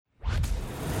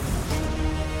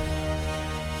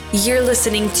You're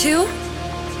listening to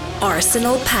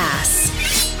Arsenal Pass,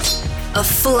 a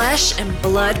flesh and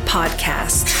blood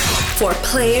podcast for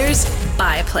players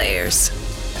by players.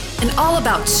 And all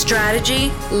about strategy,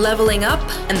 leveling up,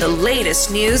 and the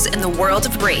latest news in the world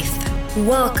of Wraith.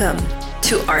 Welcome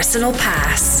to Arsenal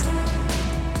Pass.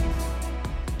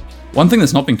 One thing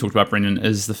that's not being talked about, Brendan,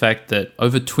 is the fact that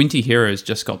over 20 heroes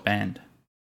just got banned.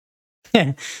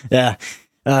 Yeah.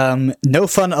 No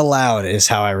fun allowed is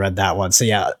how I read that one. So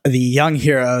yeah, the young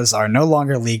heroes are no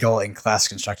longer legal in Class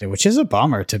Constructed, which is a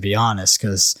bummer, to be honest,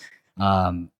 because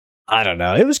I don't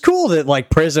know. It was cool that like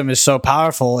Prism is so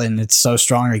powerful and it's so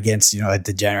strong against, a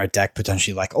degenerate deck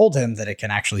potentially like Oldhim that it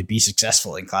can actually be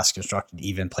successful in Class Constructed,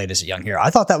 even played as a young hero. I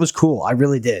thought that was cool. I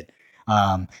really did.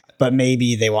 But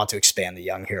maybe they want to expand the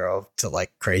young hero to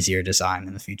like crazier design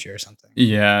in the future or something.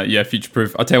 Yeah, future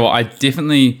proof. I'll tell you what, I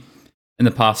definitely in the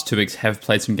past 2 weeks have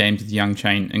played some games with Young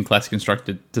Chain in Class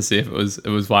Constructed to see if it was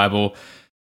viable.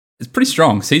 It's pretty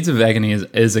strong. Seeds of Agony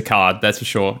is a card, that's for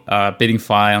sure. Beating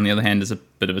Fire, on the other hand, is a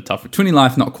bit of a tough. 20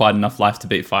 life, not quite enough life to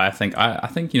beat Fire. I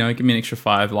think give me an extra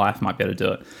 5 life, might be able to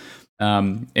do it.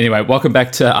 Anyway, welcome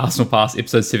back to Arsenal Pass,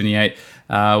 episode 78.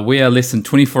 We are less than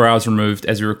 24 hours removed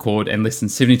as we record, and less than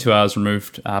 72 hours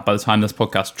removed by the time this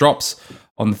podcast drops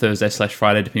on the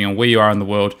Thursday/Friday, depending on where you are in the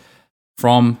world,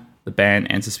 from the ban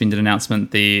and suspended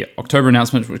announcement. The October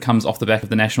announcement, which comes off the back of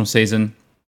the national season,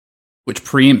 which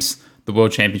preempts the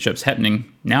World Championships happening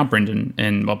now, Brendan,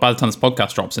 by the time this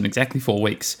podcast drops in exactly 4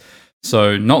 weeks.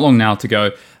 So not long now to go.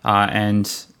 And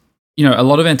a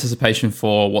lot of anticipation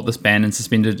for what this ban and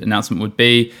suspended announcement would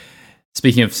be.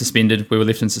 Speaking of suspended, we were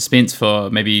left in suspense for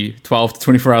maybe 12 to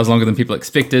 24 hours longer than people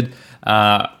expected.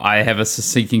 I have a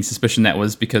sinking suspicion that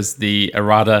was because the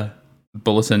errata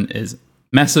bulletin is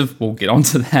massive. We'll get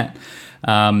onto that.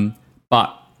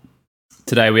 But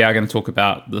today we are going to talk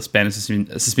about this ban and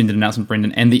suspended announcement,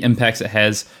 Brendan, and the impacts it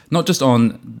has, not just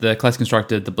on the Class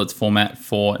Constructed, the Blitz format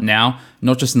for now,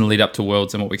 not just in the lead up to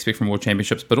Worlds and what we expect from World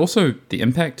Championships, but also the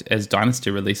impact as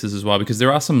Dynasty releases as well, because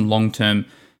there are some long-term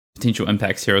potential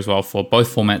impacts here as well for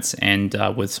both formats and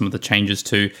with some of the changes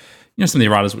to some of the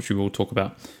erratas, which we will talk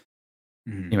about.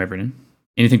 Anyway, Brendan,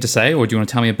 anything to say, or do you want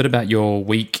to tell me a bit about your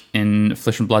week in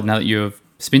Flesh and Blood now that you have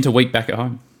spent a week back at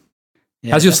home?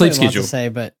 Yeah, how's your sleep schedule? To say,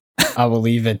 but I will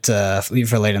leave it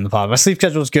for later in the pod. My sleep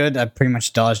schedule is good. I pretty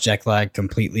much dodged jet lag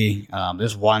completely.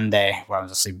 There's one day where I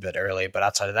was asleep a bit early, but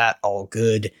outside of that, all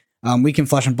good. Week in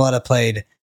Flesh and Blood, I played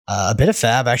a bit of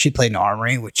Fab. I actually played an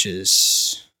Armory, which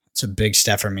is a big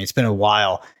step for me. It's been a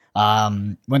while.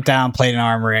 Went down, played an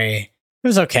Armory. It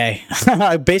was okay.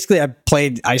 I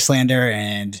played Icelander,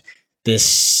 and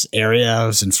this area, I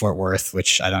was in Fort Worth,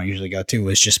 which I don't usually go to,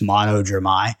 was just mono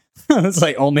Dramai. It's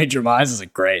like only Dramai. It's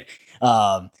like great.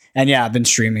 And yeah, I've been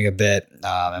streaming a bit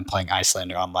and playing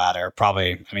Icelander on ladder.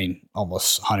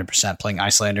 Almost 100% playing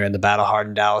Icelander in the Battle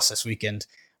Hardened Dallas this weekend.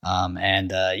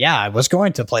 I was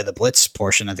going to play the Blitz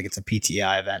portion. I think it's a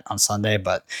PTI event on Sunday,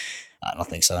 but I don't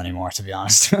think so anymore, to be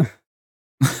honest.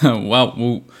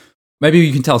 Well, maybe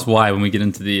you can tell us why when we get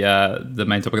into the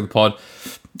main topic of the pod.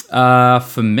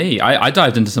 For me, I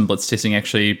dived into some Blitz testing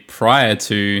actually prior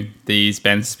to these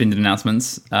ban suspended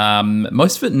announcements.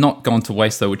 Most of it not gone to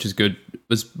waste though, which is good.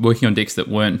 Was working on decks that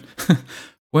weren't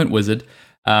Wizard,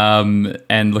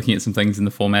 and looking at some things in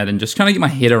the format and just trying to get my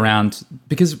head around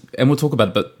and we'll talk about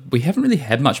it, but we haven't really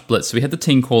had much Blitz. So we had the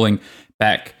team calling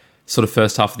back sort of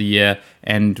first half of the year,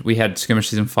 and we had Skirmish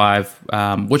Season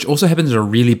 5, which also happened at a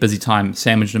really busy time,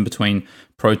 sandwiched in between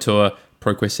Pro Tour,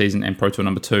 Pro Quest Season, and Pro Tour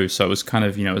number 2. So it was kind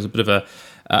of, it was a bit of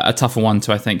a tougher one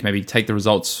to, I think, maybe take the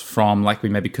results from like we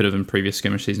maybe could have in previous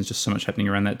Skirmish Seasons, just so much happening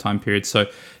around that time period. So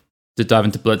to dive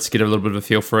into Blitz, get a little bit of a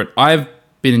feel for it. I've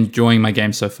been enjoying my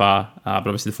game so far, but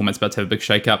obviously the format's about to have a big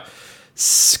shake-up.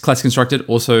 Class Constructed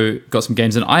also got some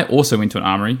games in. I also went to an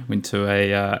Armory, went to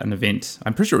an event.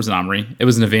 I'm pretty sure it was an Armory. It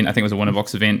was an event. I think it was a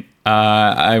Winterbox event.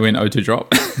 I went O2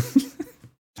 drop.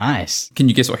 Nice. Can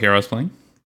you guess what hero I was playing?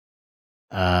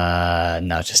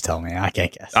 No, just tell me. I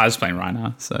can't guess. I was playing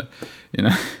Rhinar, so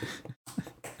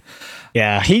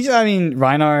Yeah,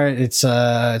 Rhinar, it's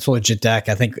a legit deck.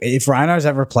 I think if Rhinar's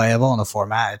ever playable in a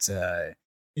format,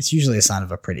 it's usually a sign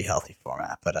of a pretty healthy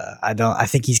format. But I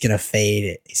think he's gonna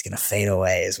fade. He's gonna fade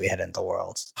away as we head into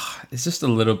Worlds. It's just a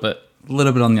little bit on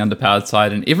the underpowered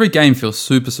side, and every game feels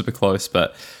super, super close.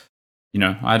 But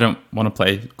I don't want to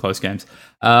play close games.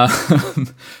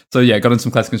 So yeah, got in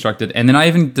some Class Constructed, and then I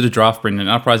even did a draft, Brendan,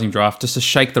 an uprising draft, just to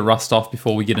shake the rust off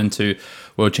before we get into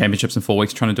World Championships in 4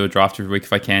 weeks. Trying to do a draft every week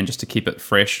if I can, just to keep it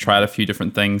fresh. Try out a few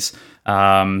different things.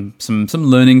 Some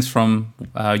learnings from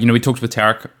we talked with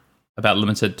Tarek about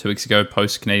Limited 2 weeks ago,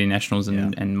 post Canadian Nationals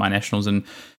and my Nationals, and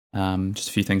Just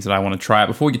a few things that I want to try out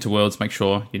before we get to Worlds. Make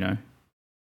sure,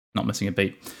 not missing a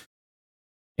beat.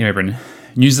 Anyway, Brendan,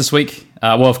 news this week.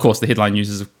 Well, of course, the headline news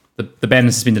is the banned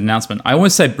and suspended announcement. I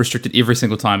always say restricted every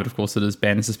single time, but of course it is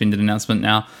banned and suspended announcement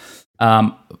now.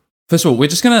 First of all, we're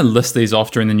just going to list these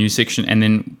off during the news section, and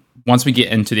then once we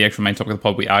get into the actual main topic of the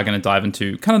pod, we are going to dive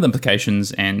into kind of the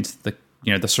implications and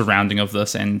the surrounding of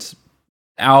this and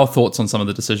our thoughts on some of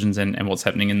the decisions and what's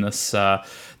happening in this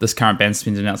current ban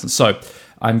suspended announcement. So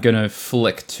I'm going to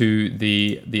flick to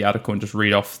the article and just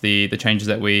read off the changes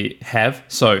that we have.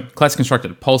 So Classic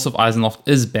Constructed, Pulse of Eisenloft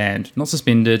is banned, not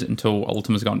suspended until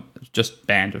Ultima's gone, just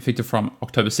banned, effective from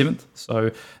October 7th.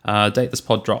 So date this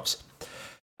pod drops.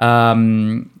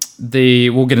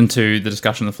 We'll get into the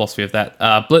discussion, the philosophy of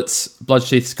that. Blitz,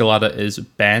 Bloodsheath, Skelada is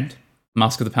banned.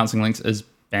 Mask of the Pouncing Lynx is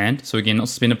banned. So again, not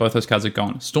suspended. Both those cards are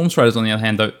gone. Stormstriders, on the other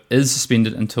hand, though, is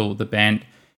suspended until the banned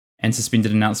and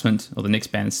suspended announcement, or the next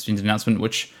banned and suspended announcement,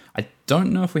 which I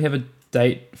don't know if we have a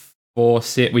date for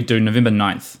set. We do November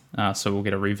 9th. So we'll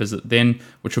get a revisit then,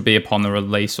 which will be upon the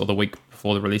release or the week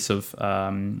before the release of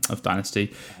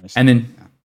Dynasty. And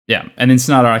then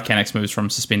Sonata Arcanax moves from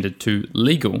suspended to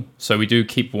legal. So we do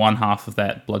keep one half of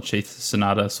that Bloodsheath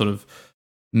Sonata sort of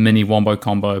mini wombo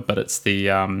combo, but it's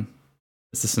the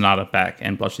Sonata back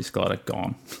and Bloodsheath Skelada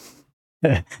gone.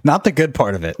 Not the good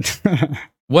part of it.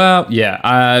 Well,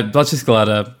 yeah, Bloodsheath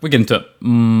Skelada, we get into it,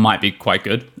 might be quite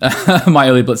good. My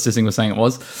early blitz testing was saying it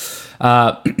was.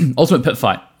 Ultimate Pit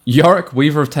Fight. Yorick,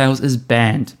 Weaver of Tales is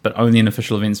banned, but only in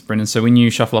official events, Brendan. So when you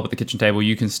shuffle up at the kitchen table,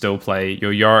 you can still play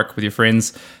your Yorick with your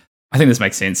friends. I think this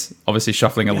makes sense. Obviously,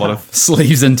 shuffling a lot of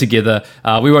sleeves in together.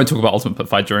 We won't talk about Ultimate Pit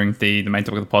Fight during the main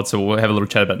topic of the pod, so we'll have a little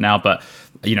chat about it now. But,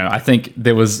 I think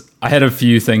I had a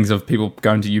few things of people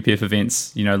going to UPF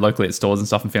events, locally at stores and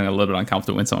stuff, and feeling a little bit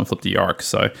uncomfortable when someone flipped a Yorick.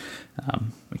 So,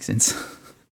 makes sense.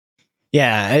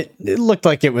 Yeah, it looked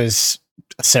like it was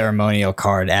a ceremonial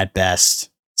card at best.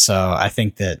 So I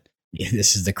think that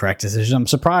this is the correct decision. I'm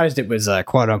surprised it was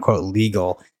quote unquote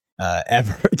legal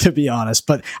ever, to be honest.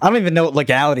 But I don't even know what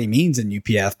legality means in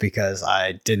UPF because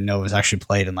I didn't know it was actually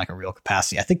played in like a real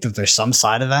capacity. I think that there's some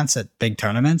side events at big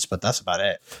tournaments, but that's about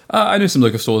it. I know some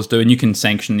local stores do, and you can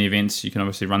sanction the events. You can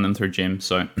obviously run them through Gem.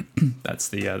 So that's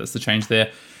the change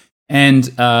there.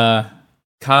 And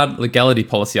card legality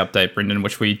policy update, Brendan,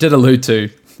 which we did allude to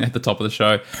at the top of the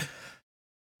show.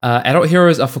 Adult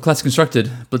heroes are for Classic Constructed.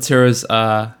 Blitz heroes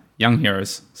are young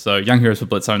heroes. So young heroes for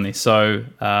Blitz only. So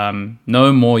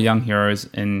no more young heroes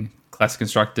in Classic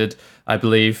Constructed. I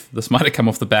believe this might have come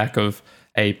off the back of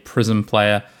a Prism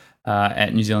player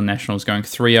at New Zealand Nationals going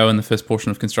 3-0 in the first portion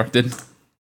of Constructed.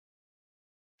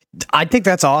 I think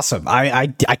that's awesome. I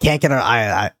can't get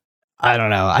I don't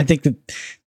know. I think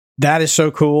that is so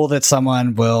cool that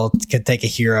someone could take a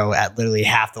hero at literally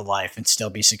half the life and still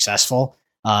be successful.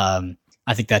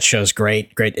 I think that shows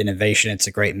great innovation. It's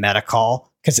a great meta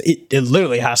call because it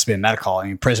literally has to be a meta call. I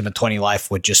mean, Prism at 20 life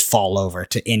would just fall over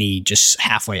to any just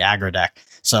halfway aggro deck.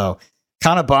 So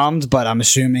kind of bummed, but I'm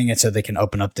assuming it's so they can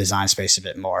open up design space a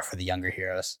bit more for the younger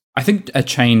heroes. I think a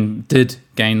chain did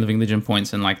gain Living Legend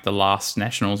points in like the last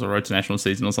Nationals or Road to National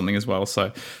season or something as well.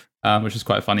 So, which is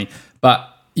quite funny. But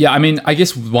yeah, I mean, I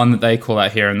guess one that they call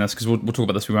out here in this, because we'll talk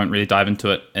about this, we won't really dive into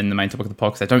it in the main topic of the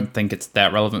pod, because I don't think it's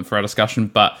that relevant for our discussion,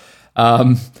 but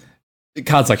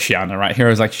cards like Shiana, right?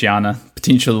 Heroes like Shiana,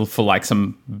 potential for like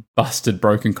some busted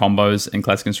broken combos in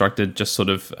Classic Constructed, just sort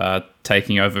of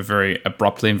taking over very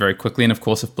abruptly and very quickly. And of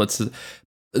course, if Blitz,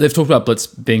 they've talked about Blitz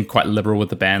being quite liberal with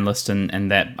the ban list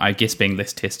and that, I guess, being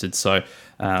less tested. So,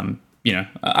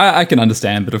 I can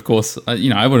understand, but of course,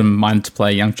 I wouldn't mind to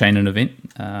play Young Chain in an event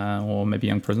or maybe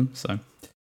Young Prism. So,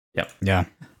 yeah.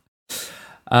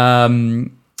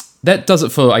 That does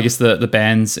it for, I guess, the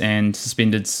bans and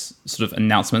suspended sort of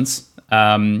announcements.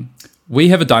 We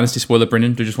have a Dynasty spoiler,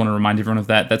 Brendan. Do just want to remind everyone of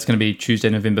that. That's going to be Tuesday,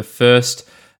 November 1st.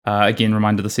 Again,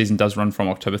 reminder, the season does run from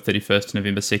October 31st to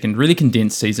November 2nd. Really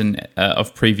condensed season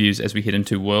of previews as we head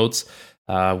into Worlds,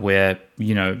 where,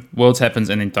 Worlds happens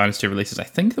and then Dynasty releases, I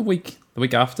think, the week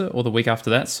after or the week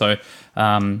after that. So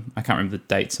I can't remember the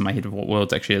dates in my head of what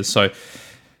Worlds actually is. So,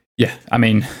 yeah, I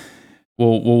mean,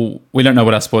 we don't know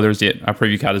what our spoiler is yet. Our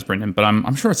preview card is Brendan, but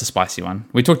I'm sure it's a spicy one.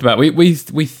 We talked about we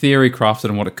theory crafted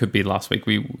on what it could be last week.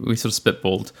 We sort of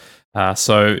spitballed,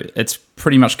 so it's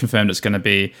pretty much confirmed it's going to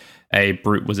be a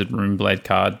Brute Wizard Runeblade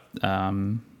card. I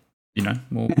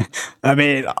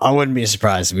mean, I wouldn't be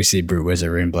surprised if we see Brute Wizard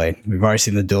Runeblade. We've already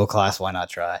seen the dual class. Why not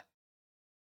try?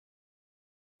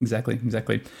 Exactly.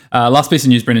 Last piece of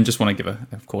news, Brendan, just want to give,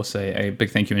 of course, a big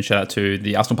thank you and shout out to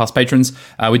the Arsenal Pass patrons.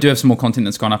 We do have some more content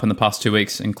that's gone up in the past 2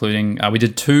 weeks, including we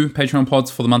did 2 Patreon pods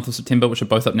for the month of September, which are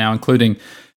both up now, including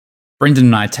Brendan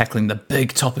and I tackling the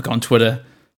big topic on Twitter.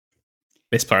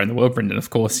 Best player in the world, Brendan,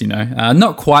 of course,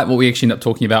 Not quite what we actually end up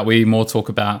talking about. We more talk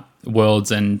about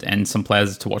worlds and some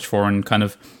players to watch for and kind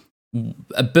of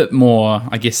a bit more,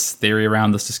 I guess, theory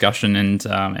around this discussion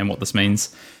and what this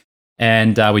means.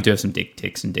 And we do have some deck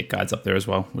ticks and deck guides up there as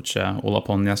well, which are all up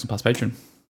on the Arsenal Pass Patreon.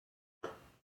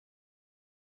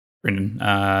 Brendan,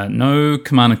 no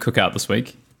Commander Cookout this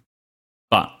week.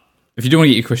 But if you do want to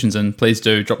get your questions in, please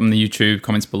do drop them in the YouTube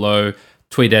comments below,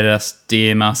 tweet at us,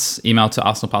 DM us, email to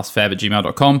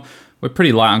arsenalpassfab@gmail.com. We're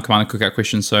pretty light on Commander Cookout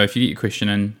questions, so if you get your question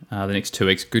in the next 2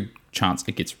 weeks, good chance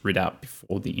it gets read out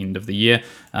before the end of the year.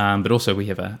 But also we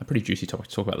have a pretty juicy topic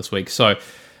to talk about this week. So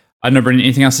I don't know, Brendan,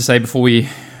 anything else to say before we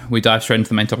dive straight into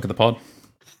the main topic of the pod?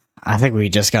 I think we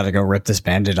just got to go rip this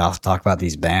bandit off and talk about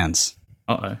these bans.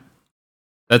 Uh-oh.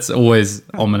 That's always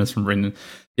ominous from Brendan.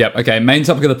 Yep, okay, main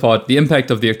topic of the pod, the impact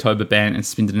of the October ban and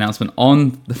suspended announcement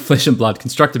on the Flesh and Blood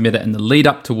constructed meta in the lead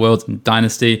up to Worlds and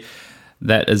Dynasty.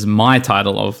 That is my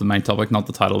title of the main topic, not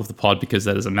the title of the pod, because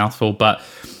that is a mouthful. But,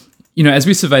 as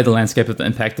we survey the landscape of the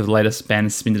impact of the latest ban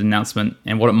and suspended announcement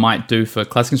and what it might do for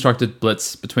class constructed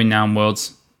Blitz between now and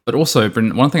Worlds, but also,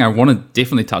 Brendan, one thing I want to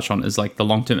definitely touch on is like the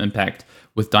long-term impact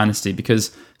with Dynasty,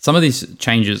 because some of these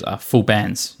changes are full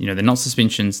bans. They're not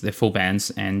suspensions, they're full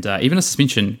bans. And even a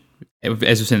suspension, as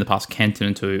we've seen in the past, can turn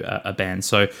into a ban.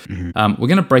 So we're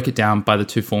going to break it down by the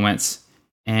two formats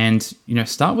and,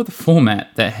 start with the format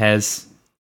that has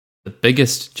the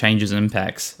biggest changes and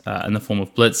impacts in the form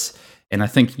of Blitz. And I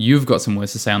think you've got some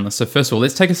words to say on this. So first of all,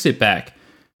 let's take a step back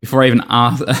before I even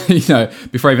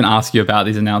ask you about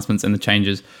these announcements and the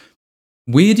changes.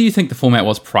 Where do you think the format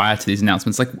was prior to these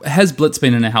announcements? Like, has Blitz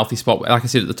been in a healthy spot? Like I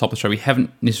said at the top of the show, we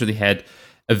haven't necessarily had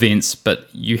events, but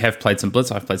you have played some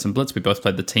Blitz. I've played some Blitz. We both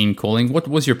played the team calling. What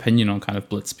was your opinion on kind of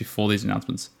Blitz before these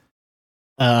announcements?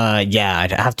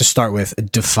 I'd have to start with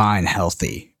define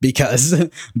healthy, because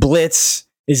Blitz,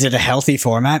 is it a healthy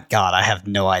format? God, I have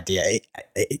no idea.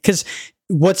 Because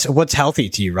what's healthy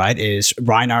to you, right? Is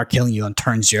Rhinar killing you on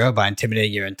turn 0 by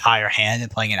intimidating your entire hand and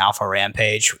playing an alpha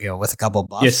rampage, with a couple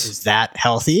buffs? Yes. Is that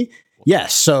healthy?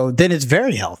 Yes. So then it's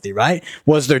very healthy, right?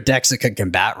 Was there decks that could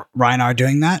combat Rhinar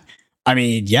doing that? I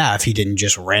mean, yeah, if he didn't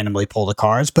just randomly pull the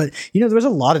cards, but there was a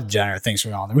lot of degenerate things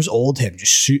going on. There was Oldhim,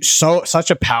 just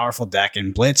such a powerful deck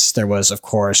in Blitz. There was, of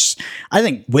course, I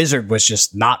think Wizard was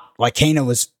just not like Kano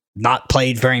was not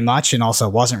played very much and also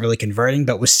wasn't really converting,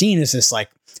 but was seen as this like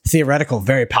theoretical,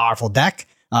 very powerful deck.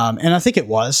 And I think it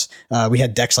was. We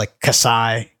had decks like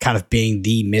Kasai kind of being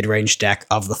the mid-range deck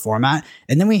of the format.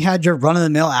 And then we had your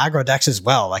run-of-the-mill aggro decks as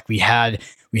well. Like we had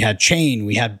Chain,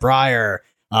 we had Briar.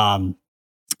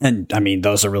 And I mean,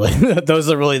 those are really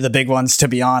the big ones, to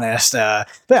be honest. But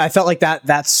I felt like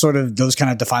that's sort of, those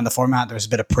kind of define the format. There's a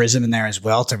bit of Prism in there as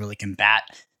well to really combat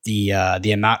the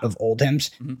amount of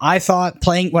Oldhims. Mm-hmm. I thought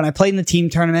when I played in the team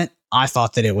tournament, I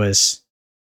thought that it was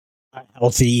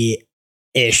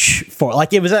healthy-ish for,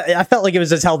 like, it was. I felt like it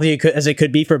was as healthy as it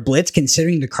could be for Blitz,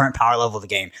 considering the current power level of the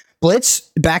game.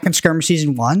 Blitz back in Skirmish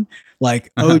Season 1,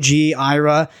 like OG,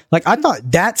 Ira, like I thought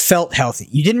that felt healthy.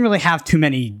 You didn't really have too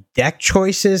many deck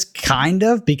choices, kind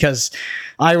of, because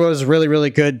Ira was really, really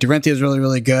good. Dorinthia was really,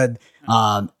 really good.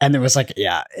 And there was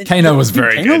Kano was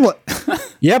very good.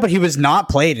 Yeah, but he was not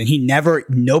played, and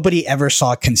nobody ever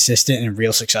saw consistent and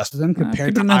real success with him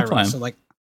compared to Ira. So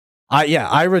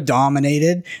Ira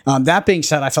dominated. That being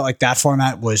said, I felt like that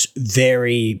format was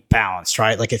very balanced,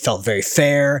 right? Like it felt very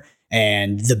fair,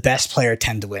 and the best player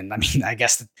tend to win. I mean, I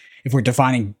guess if we're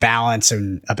defining balance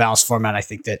and a balanced format, I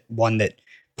think that one that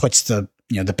puts the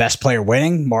best player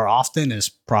winning more often is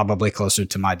probably closer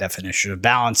to my definition of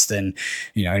balance than,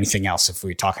 anything else if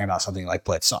we're talking about something like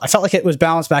Blitz. So I felt like it was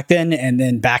balanced back then, and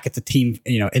then back at the team,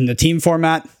 in the team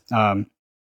format, I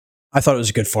thought it was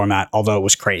a good format, although it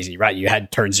was crazy, right? You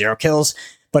had turn 0 kills,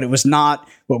 but it was not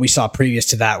what we saw previous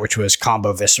to that, which was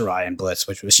combo Viserai and Blitz,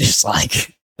 which was just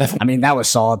like, I mean, that was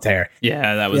solitaire.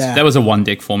 Yeah, that was a one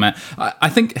deck format. I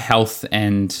think health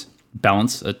and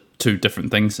balance are two different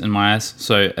things in my eyes.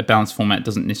 So a balanced format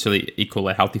doesn't necessarily equal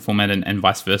a healthy format, and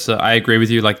vice versa. I agree with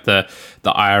you. Like the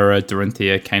Ira,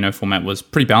 Dorinthia, Kano format was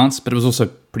pretty balanced, but it was also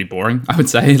pretty boring, I would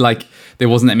say. Like there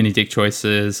wasn't that many deck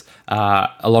choices. A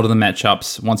lot of the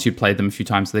matchups, once you played them a few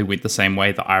times, they went the same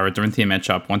way. The Ira, Dorinthia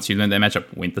matchup, once you learned that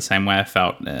matchup, went the same way. I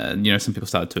felt, some people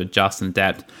started to adjust and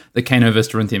adapt. The Kano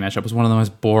versus Dorinthia matchup was one of the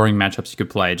most boring matchups you could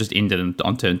play. It just ended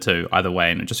on turn 2 either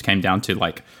way, and it just came down to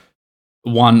like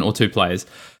 1 or 2 plays.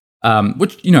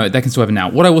 Which, they can still have it now.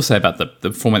 What I will say about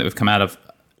the format that we've come out of,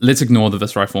 let's ignore the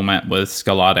Viserai format with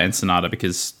Scarlata and Sonata,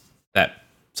 because that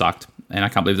sucked, and I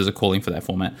can't believe there's a calling for that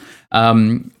format.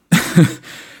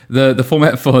 the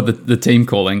format for the team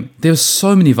calling, there was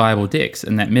so many viable decks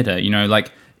in that meta.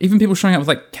 Like even people showing up with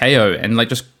like KO and like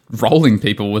just rolling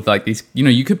people with like these.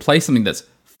 You could play something that's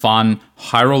fun,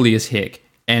 high rolly as heck,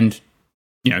 and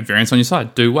variance on your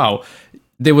side, do well.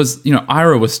 There was,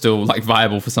 Ira was still like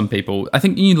viable for some people. I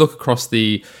think you look across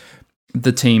the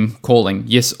team calling.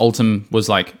 Yes, Ultim was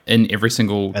like in every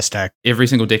single deck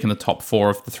in the top 4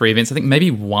 of the 3 events. I think maybe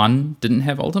 1 didn't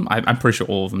have Ultim. I'm pretty sure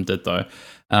all of them did though.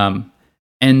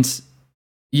 And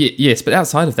yes, but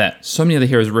outside of that, so many other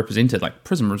heroes were represented. Like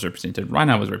Prism was represented,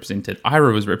 Rhinar was represented,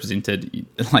 Ira was represented,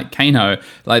 like Kano.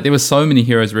 Like there were so many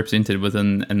heroes represented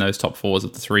in those top 4s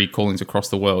of the 3 callings across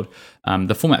the world.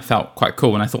 The format felt quite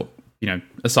cool, and I thought,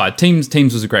 aside teams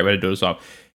was a great way to do it as well.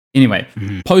 Anyway,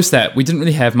 post that, we didn't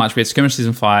really have much. We had Skirmish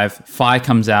Season 5. Fi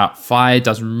comes out. Fi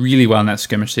does really well in that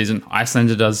Skirmish Season.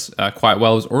 Icelander does quite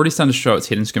well. It's already starting to show its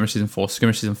head in Skirmish Season 4.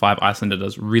 Skirmish Season 5, Icelander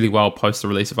does really well post the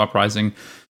release of Uprising.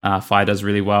 Fi does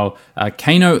really well.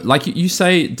 Kano, like you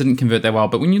say, didn't convert that well,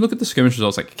 but when you look at the Skirmish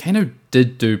results, like Kano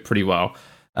did do pretty well.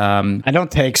 I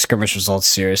don't take Skirmish results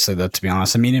seriously, though, to be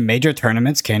honest. I mean, in major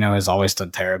tournaments, Kano has always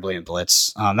done terribly in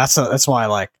Blitz. That's why I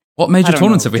like... What major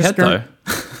tournaments have we had, though?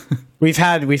 We've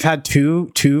had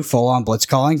two full-on blitz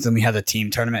callings, then we had the team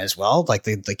tournament as well. Like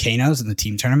the Kanos in the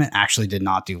team tournament actually did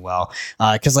not do well.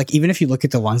 Because like even if you look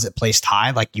at the ones that placed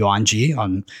high, like Yuanji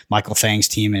on Michael Fang's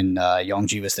team, and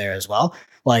Yongji was there as well.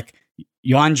 Like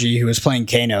Yuanji, who was playing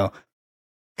Kano,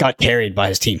 got carried by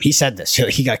his team. He said this.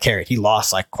 He got carried. He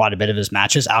lost like quite a bit of his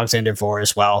matches. Alexander Vor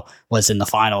as well was in the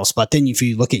finals. But then if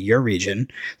you look at your region,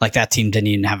 like that team didn't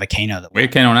even have a Kano. We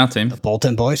had Kano on our team. The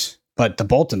Bolton boys. But the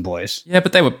Bolton boys. Yeah,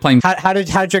 but they were playing... How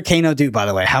did your Kano do, by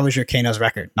the way? How was your Kano's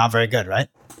record? Not very good, right?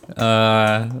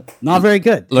 Not very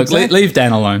good. Look, exactly. Leave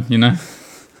Dan alone,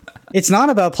 It's not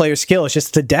about player skill. It's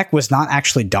just the deck was not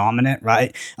actually dominant,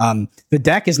 right? The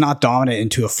deck is not dominant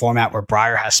into a format where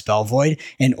Briar has Spell Void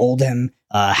and Oldhim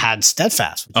had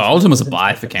Steadfast. Oldhim was a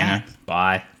buy for Kano.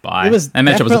 Buy. That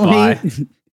matchup was a buy.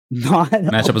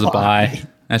 Matchup was a buy.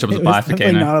 Matchup was a buy for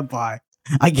Kano. Not a buy.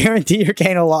 I guarantee your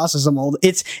Kano losses some old.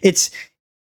 It's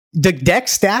the deck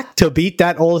stack to beat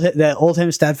that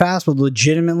Oldhim Steadfast was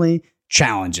legitimately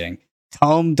challenging.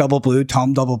 Tome double blue,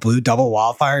 double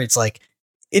wildfire. It's like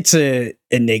it's a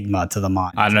enigma to the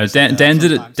mind. I don't know. Dan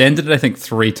did it. Dan did it. I think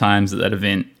 3 times at that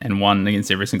event and won against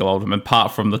every single Oldhim,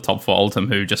 apart from the top 4 Oldhim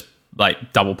who just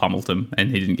like double pummeled him and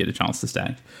he didn't get a chance to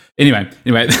stack. Anyway,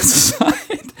 that's aside.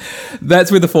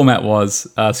 That's where the format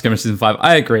was, Skirmish Season 5.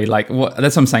 I agree. Like,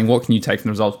 that's what I'm saying. What can you take from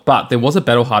the results? But there was a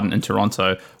Battle Hardened in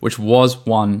Toronto, which was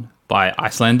won by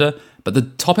Icelander. But the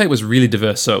top 8 was really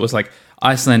diverse. So it was like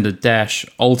Icelander, Dash,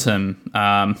 Ultim,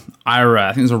 Ira.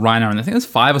 I think there's a Rhino, and I think there's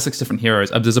 5 or 6 different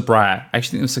heroes. There's a Briar. I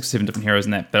actually think there's 6 or 7 different heroes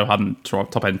in that Battle Hardened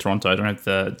top 8 in Toronto. I don't have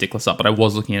the deck list up, but I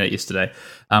was looking at it yesterday,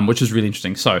 which is really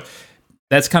interesting. So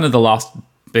that's kind of the last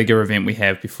bigger event we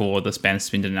have before this ban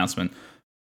suspended announcement.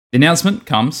 The announcement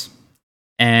comes,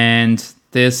 and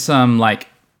there's some, like,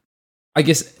 I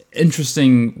guess,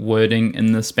 interesting wording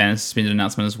in the ban suspended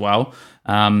announcement as well.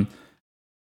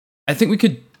 I think we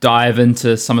could dive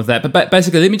into some of that, but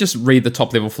basically, let me just read the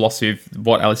top level philosophy of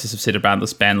what LSS have said about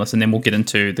this ban list, and then we'll get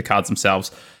into the cards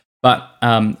themselves. But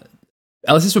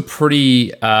LSS were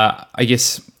pretty, I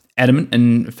guess, adamant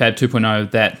in Fab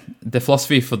 2.0 that the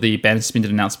philosophy for the ban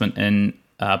suspended announcement in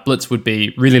Blitz would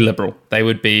be really liberal. They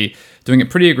would be doing it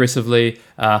pretty aggressively.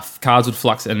 Cards would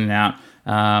flux in and out.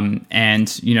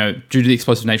 And, due to the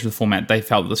explosive nature of the format, they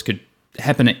felt that this could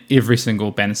happen at every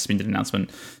single ban suspended announcement.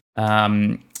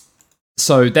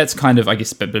 So that's kind of, I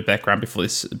guess, a bit of background before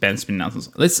this ban suspended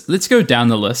announcement. Let's go down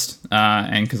the list,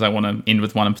 and because I want to end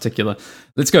with one in particular.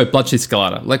 Let's go Bloodshed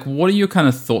Skelata. Like, what are your kind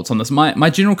of thoughts on this? My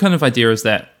general kind of idea is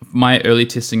that my early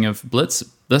testing of Blitz,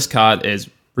 this card is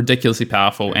ridiculously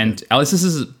powerful, and LSS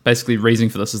is basically reasoning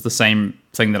for this is the same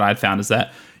thing that I had found, is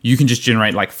that you can just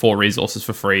generate like 4 resources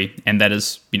for free, and that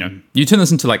is, you turn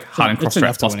this into like hard and cross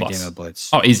trap plus.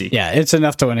 Oh, easy. Yeah, it's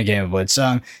enough to win a game of Blitz.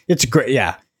 It's great.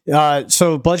 Yeah.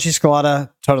 So Bloodshed Skelata,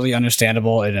 totally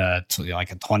understandable in a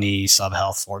 20 sub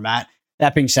health format.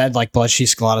 That being said, like Bloodshed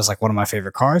Skelata is like one of my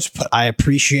favorite cards, but I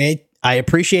appreciate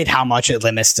how much it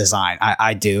limits design.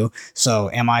 I do.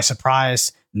 So am I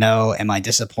surprised? No. Am I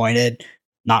disappointed?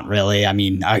 Not really. I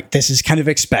mean, this is kind of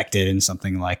expected in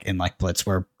something like Blitz,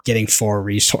 where getting 4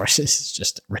 resources is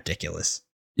just ridiculous.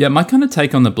 Yeah, my kind of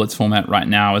take on the Blitz format right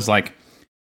now is like,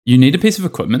 you need a piece of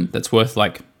equipment that's worth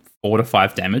like 4 to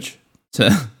 5 damage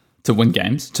to win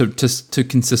games, to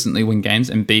consistently win games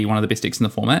and be one of the best decks in the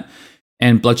format.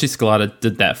 And Bloodshed Skelata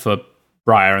did that for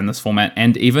Briar in this format,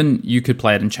 and even you could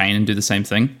play it in Chain and do the same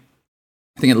thing.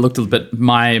 I think it looked a bit.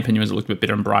 My opinion was it looked a bit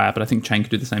better in Briar, but I think Chain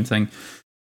could do the same thing.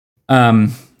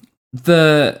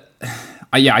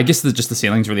 I guess just the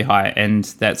ceiling's really high, and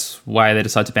that's why they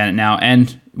decide to ban it now.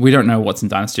 And we don't know what's in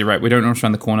Dynasty, right? We don't know what's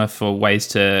around the corner for ways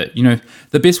to,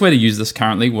 the best way to use this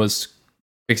currently was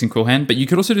Vexing Quillhand, but you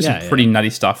could also do some pretty nutty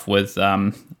stuff with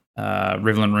Revelant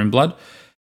Runeblood,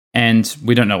 and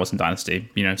we don't know what's in Dynasty,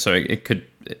 so it could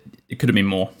have been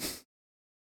more.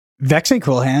 Vexing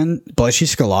Quillhand, Blitzy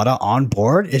Scarlata on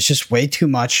board is just way too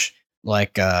much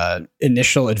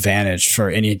initial advantage for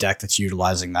any deck that's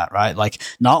utilizing that, right? Like,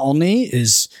 not only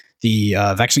is the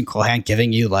Vexing Quillhand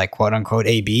giving you quote unquote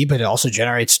AB, but it also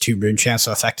generates 2 rune chance,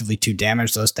 so effectively 2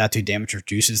 damage. That 2 damage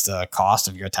reduces the cost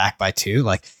of your attack by 2.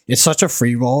 It's such a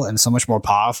free roll and so much more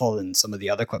powerful than some of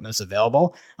the other equipment that's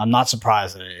available. I'm not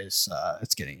surprised that it's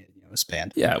getting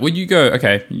banned. Yeah, when you go,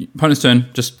 okay, opponent's turn,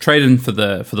 just trade in for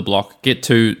the block, get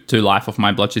 2 life off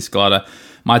my Bloodshed Scarlata.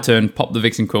 My turn, pop the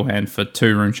Vexing Quillhand for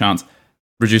 2 rune chance,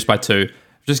 reduced by 2.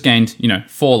 Just gained,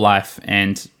 4 life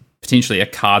and potentially a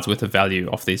card's worth of value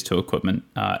off these 2 equipment,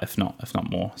 if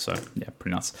not more. So yeah,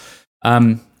 pretty nuts.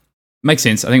 Makes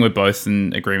sense. I think we're both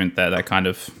in agreement that kind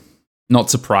of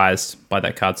not surprised by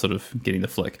that card sort of getting the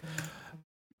flick.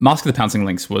 Mask of the Pouncing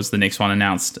Lynx was the next one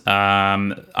announced.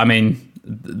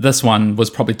 This one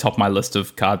was probably top of my list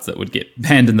of cards that would get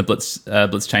banned in the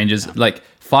Blitz changes.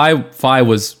 Fire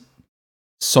was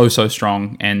so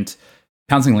strong, and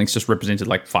Pouncing Lynx just represented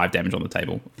 5 damage on the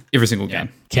table every single game.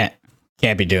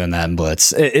 Can't be doing that in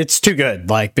Blitz. It's too good.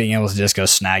 Being able to just go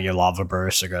snag your Lava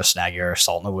Burst or go snag your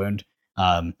Assault in the Wound.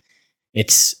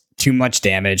 It's too much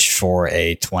damage for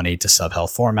a 20 to sub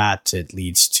health format. It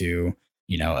leads to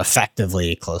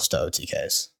effectively close to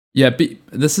OTKs. Yeah,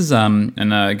 this is and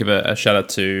give a shout out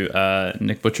to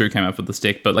Nick Butcher, who came up with this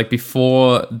deck. But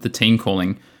before the team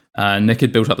calling, Nick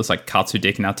had built up this Katsu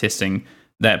deck in our testing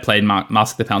that played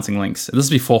Mask of the Pouncing Lynx. This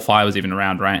is before Fire was even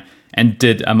around, right? And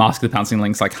did a Mask of the Pouncing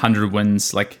Lynx 100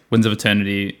 wins, Winds of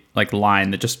Eternity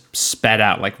line that just spat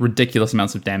out ridiculous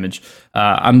amounts of damage.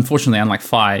 Unfortunately, unlike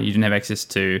Fire, you didn't have access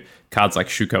to cards like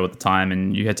Shuko at the time,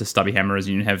 and you had to Stubby Hammers,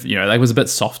 and you have it was a bit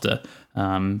softer.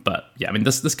 But yeah,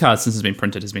 this card, since it's been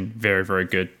printed, has been very, very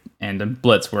good. And in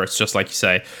Blitz, where it's just like you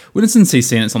say, when it's in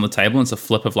CC and it's on the table and it's a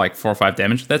flip of 4 or 5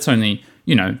 damage, that's only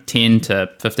 10 to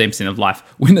 15% of life.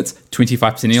 When it's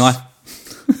 25% of your life.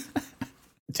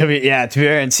 To be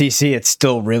fair, in CC, it's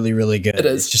still really, really good. It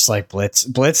is. It's just like Blitz.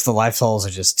 Blitz, the life totals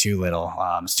are just too little.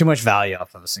 It's too much value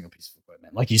off of a single piece of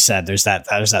equipment. Like you said, there's that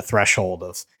threshold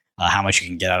of how much you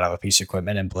can get out of a piece of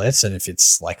equipment in Blitz, and if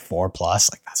it's 4+,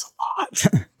 that's a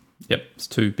lot. Yep, it's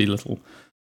too little.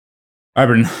 All right,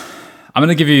 Brendan, I'm going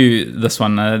to give you this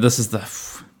one.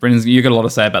 Brendan, you got a lot to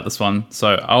say about this one,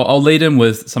 so I'll lead in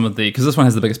with some of because this one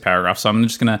has the biggest paragraph, so I'm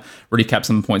just going to recap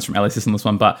some points from LSS on this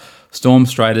one. But Storm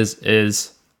Striders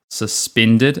is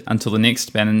suspended until the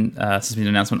next ban suspended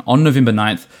announcement on November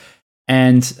 9th.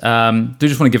 And do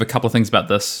just want to give a couple of things about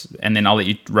this, and then I'll let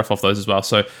you riff off those as well.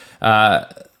 So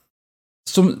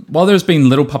while there's been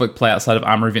little public play outside of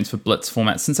armor events for Blitz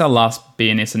format since our last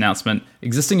BNS announcement,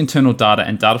 existing internal data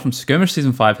and data from Skirmish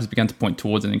Season 5 has begun to point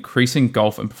towards an increasing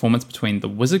gulf in performance between the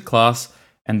Wizard class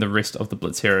and the rest of the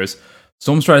Blitz heroes.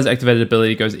 Stormstrider's activated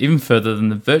ability goes even further than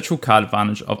the virtual card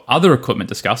advantage of other equipment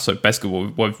discussed, so basically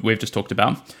what we've just talked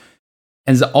about,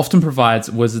 and it often provides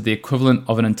Wizard the equivalent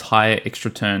of an entire extra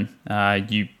turn.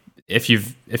 If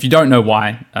you don't know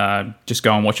why, just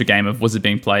go and watch a game of Wizard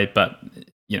being played, but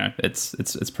it's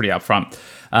pretty upfront.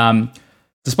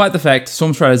 Despite the fact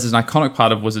Stormstriders is an iconic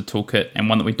part of Wizard Toolkit and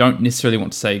one that we don't necessarily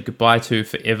want to say goodbye to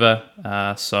forever,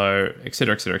 so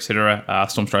etc.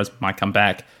 Stormstriders might come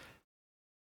back.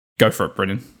 Go for it,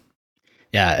 Brendan.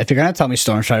 Yeah, if you're going to tell me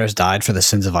Stormstriders died for the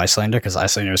sins of Icelander because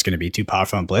Icelander is going to be too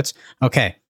powerful in Blitz,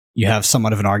 okay, you have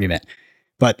somewhat of an argument.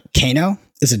 But Kano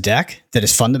is a deck that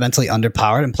is fundamentally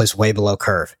underpowered and plays way below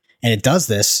curve. And it does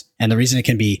this, and the reason it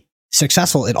can be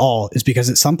successful at all is because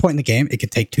at some point in the game, it can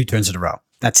take 2 turns in a row.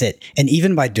 That's it. And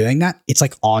even by doing that, it's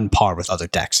on par with other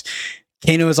decks.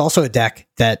 Kano is also a deck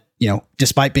that,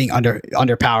 despite being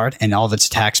underpowered and all of its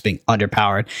attacks being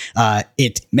underpowered,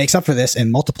 it makes up for this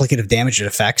in multiplicative damage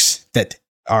effects that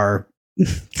are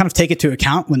kind of take it to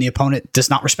account when the opponent does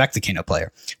not respect the Kano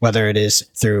player, whether it is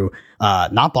through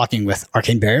not blocking with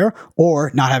Arcane Barrier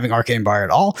or not having Arcane Barrier at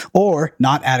all, or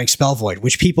not adding Spell Void,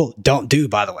 which people don't do,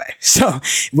 by the way. So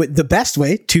the best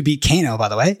way to beat Kano, by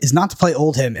the way, is not to play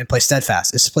Old Him and play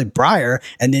Steadfast. It's to play Briar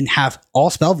and then have all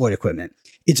Spell Void equipment.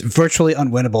 It's virtually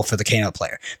unwinnable for the Kano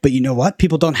player. But you know what?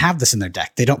 People don't have this in their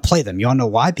deck. They don't play them. You all know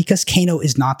why? Because Kano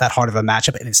is not that hard of a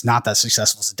matchup and it's not that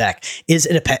successful as a deck. Is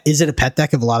it a pet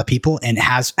deck of a lot of people and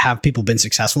have people been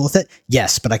successful with it?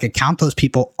 Yes, but I could count those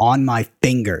people on my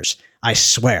fingers. I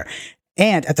swear.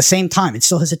 And at the same time, it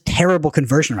still has a terrible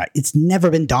conversion rate. It's never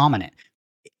been dominant.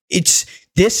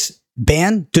 This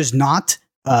ban does not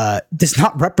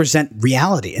represent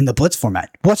reality in the Blitz format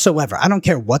whatsoever. I don't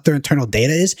care what their internal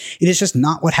data is. It is just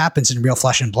not what happens in real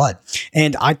Flesh and Blood.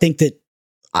 And I think that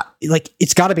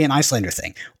it's got to be an Iyslander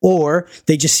thing, or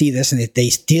they just see this and they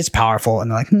see it's powerful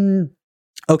and they're like,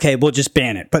 okay, we'll just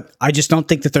ban it. But I just don't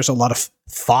think that there's a lot of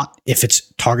thought if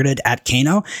it's targeted at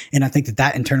Kano. And I think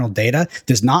that internal data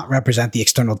does not represent the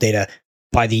external data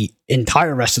by the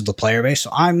entire rest of the player base. So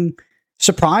I'm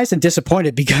surprised and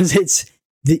disappointed because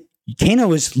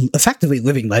Kano is effectively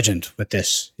living legend with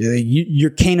this.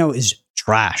 Your Kano is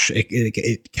trash.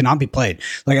 It cannot be played.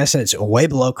 Like I said, it's way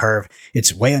below curve.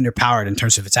 It's way underpowered in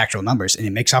terms of its actual numbers, and it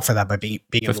makes up for that by being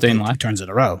able to play 2 turns in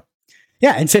a row.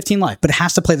 Yeah, and 15 life, but it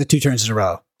has to play the 2 turns in a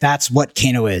row. That's what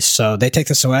Kano is. So they take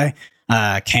this away.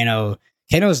 Kano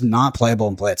is not playable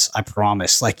in Blitz, I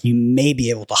promise. Like, you may be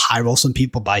able to high roll some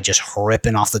people by just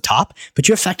ripping off the top, but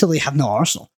you effectively have no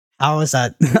arsenal. How is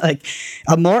that? Like,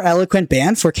 a more eloquent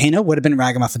ban for Kano would have been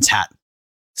Ragamuffin's Hat.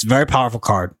 It's a very powerful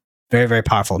card. Very, very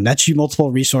powerful. Nets you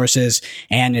multiple resources,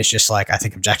 and it's just like, I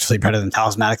think, objectively better than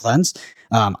Talismanic Lens.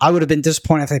 I would have been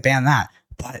disappointed if they banned that,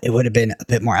 but it would have been a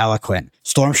bit more eloquent.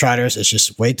 Stormstriders is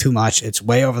just way too much. It's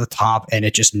way over the top, and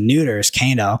it just neuters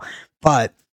Kano.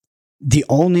 But the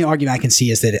only argument I can see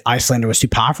is that Iyslander was too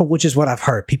powerful, which is what I've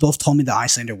heard. People have told me that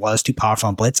Iyslander was too powerful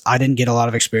on Blitz. I didn't get a lot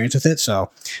of experience with it, so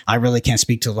I really can't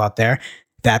speak to a lot there.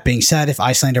 That being said, if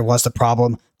Iyslander was the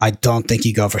problem, I don't think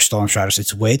you go for Stormstriders.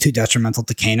 It's way too detrimental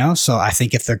to Kano. So I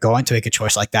think if they're going to make a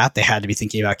choice like that, they had to be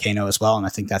thinking about Kano as well. And I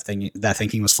think that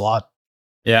thinking was flawed.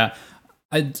 Yeah.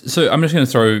 So I'm just going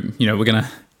to throw, we're going to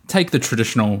take the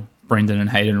traditional Brendan and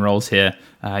Hayden roles here.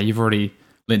 You've already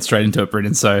went straight into it,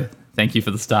 Brendan. So thank you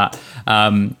for the start.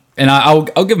 And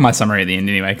I'll give my summary at the end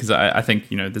anyway, because I think,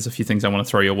 there's a few things I want to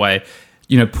throw your way.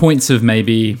 Points of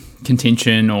maybe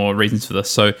contention or reasons for this.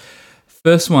 So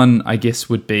first one, I guess,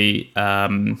 would be,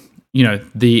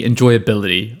 the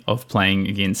enjoyability of playing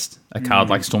against a card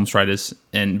like Stormstriders.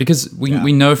 And because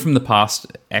we know from the past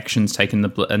actions taken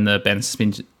in the ban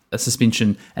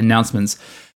suspension announcements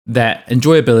that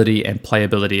enjoyability and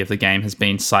playability of the game has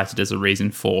been cited as a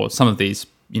reason for some of these,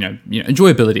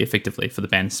 enjoyability effectively for the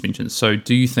ban suspensions. So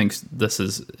do you think this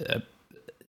is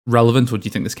relevant, or do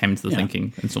you think this came into the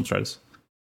thinking in Stormstriders?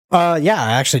 Yeah,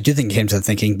 I actually do think it came to the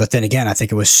thinking, but then again, I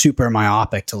think it was super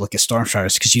myopic to look at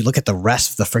Stormstriders, because you look at the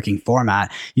rest of the freaking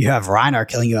format, you have Rhinar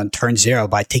killing you on turn 0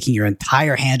 by taking your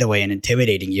entire hand away and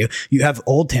intimidating you. You have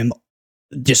Oldhim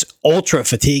just ultra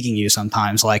fatiguing you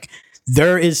sometimes. Like,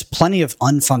 there is plenty of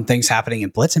unfun things happening in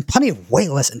Blitz and plenty of way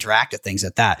less interactive things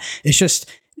at that. It's just,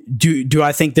 do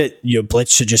I think that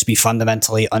Blitz should just be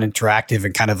fundamentally uninteractive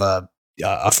and kind of a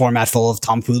format full of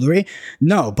tomfoolery?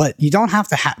 No, but you don't have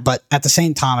to but at the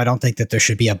same time, I don't think that there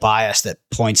should be a bias that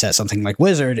points at something like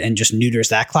Wizard and just neuters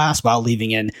that class while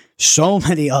leaving in so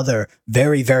many other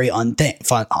very, very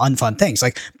unfun things,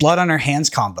 like Blood on Our Hands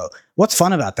combo. What's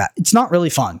fun about that? It's not really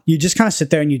fun. You just kind of sit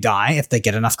there and you die if they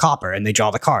get enough copper and they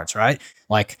draw the cards, right?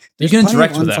 Like, you can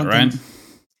interact with that, right?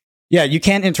 Yeah, you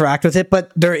can interact with it,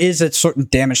 but there is a certain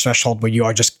damage threshold where you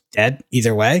are just dead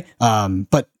either way.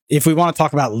 But if we want to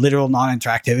talk about literal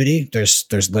non-interactivity,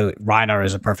 there's literally Rhinar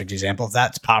is a perfect example of that.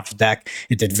 It's a powerful deck.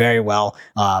 It did very well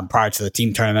prior to the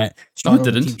team tournament. It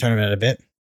didn't. Team tournament a bit.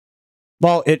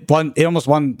 Well, it won. It almost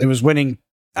won. It was winning.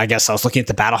 I guess I was looking at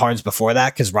the battle hards before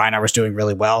that, because Rhinar was doing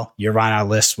really well. Your Rhinar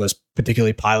list was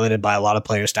particularly piloted by a lot of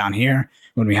players down here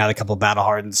when we had a couple of battle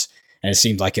hardens, and it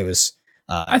seemed like it was.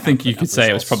 I think you could say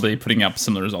it was probably putting up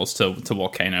similar results to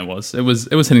what Kano was. It was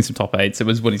hitting some top 8s. It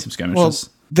was winning some skirmishes. Well,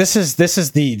 this is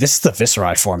the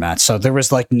Viserai format. So there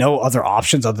was like no other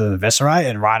options other than Viserai,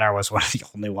 and Rhinar was one of the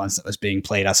only ones that was being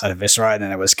played outside of Viserai. And then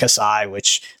there was Kasai,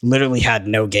 which literally had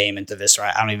no game into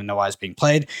Viserai. I don't even know why it's being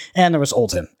played. And there was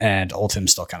Oldhim, and Oldhim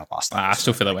still kind of lost. I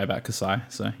still feel that way about Kasai.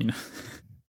 So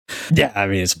Yeah, I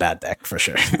mean, it's a bad deck for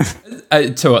sure.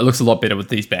 So it looks a lot better with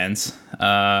these bans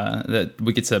that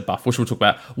we get to buff, which we'll talk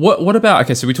about. What about,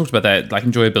 okay, so we talked about that, like,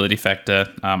 enjoyability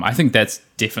factor. I think that's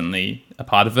definitely a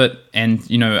part of it. And,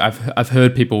 I've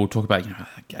heard people talk about,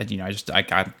 I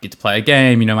can't get to play a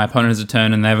game, my opponent has a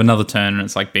turn and they have another turn and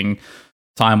it's like being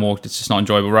time walked. It's just not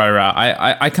enjoyable.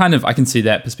 Right. I can see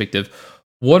that perspective.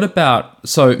 What about,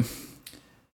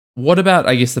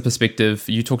 I guess, the perspective,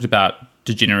 you talked about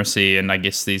degeneracy, and I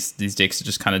guess these decks that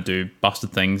just kind of do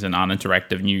busted things and aren't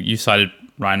interactive. And you cited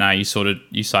Rhinar,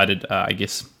 you cited I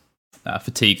guess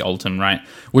Fatigue Oldhim, right?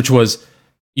 Which was,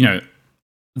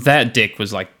 that deck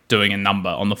was like doing a number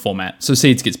on the format. So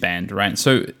Seeds gets banned, right?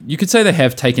 So you could say they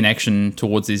have taken action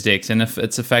towards these decks. And if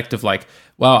it's a fact of like,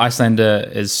 well,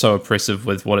 Iyslander is so oppressive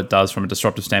with what it does from a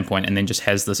disruptive standpoint and then just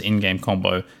has this in-game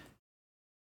combo,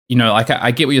 you know, like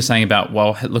I get what you're saying about,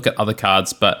 well, look at other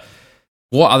cards, but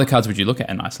what other cards would you look at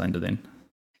in Iyslander then?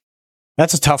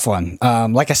 That's a tough one.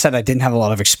 Like I said, I didn't have a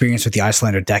lot of experience with the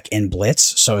Iyslander deck in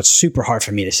Blitz, so it's super hard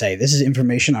for me to say. This is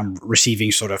information I'm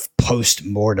receiving sort of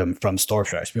post-mortem from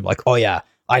Stormstriders. People are like, oh yeah,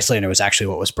 Iyslander was actually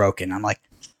what was broken. I'm like,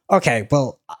 okay,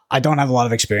 well, I don't have a lot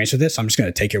of experience with this, so I'm just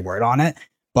going to take your word on it.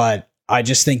 But I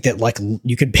just think that like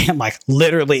you could ban like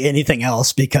literally anything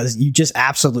else because you just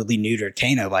absolutely neutered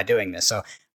Kano by doing this. So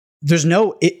there's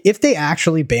no, if they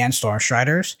actually ban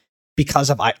Stormstriders,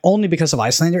 only because of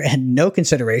Iyslander, and had no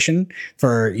consideration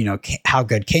for, you know, how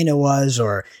good Kano was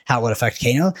or how it would affect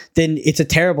Kano, then it's a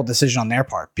terrible decision on their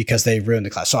part because they ruined the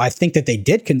class. So I think that they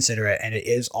did consider it, and it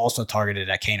is also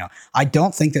targeted at Kano. I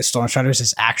don't think that Stormstriders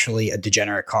is actually a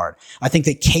degenerate card. I think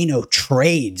that Kano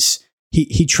trades.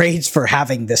 He trades for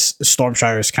having this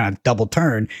Stormstriders kind of double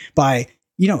turn by,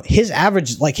 you know, his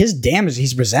average, like his damage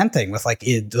he's presenting with like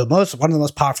one of the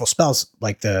most powerful spells,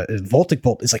 like the Voltic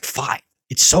Bolt, is like 5.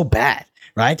 It's so bad,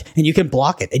 right? And you can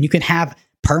block it, and you can have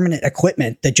permanent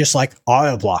equipment that just like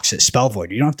auto blocks it, Spell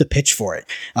Void. You don't have to pitch for it.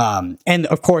 And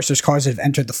of course, there's cards that have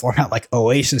entered the format like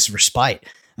Oasis Respite.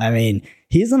 I mean,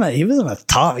 he was in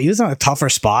a tougher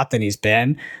spot than he's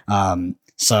been.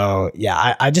 So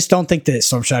yeah, I just don't think that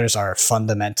Stormstriders are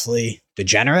fundamentally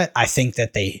degenerate. I think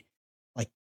that they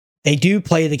do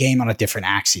play the game on a different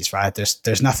axis, right?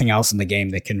 There's nothing else in the game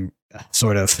that can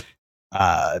sort of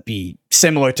be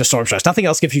similar to Stormstriders. Nothing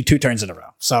else gives you 2 turns in a row.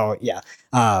 So yeah,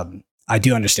 I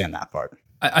do understand that part.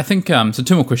 I think, so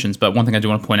 2 more questions, but one thing I do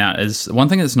want to point out is one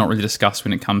thing that's not really discussed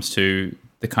when it comes to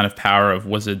the kind of power of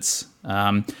Wizards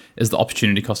is the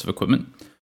opportunity cost of equipment.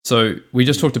 So we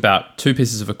just talked about 2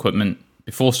 pieces of equipment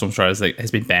before Stormstriders that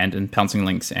has been banned in Pouncing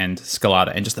Lynx and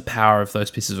Skalata, and just the power of those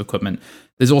pieces of equipment.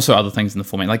 There's also other things in the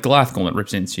format, like Goliath Gauntlet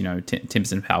represents, you know,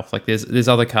 10% of health. Like there's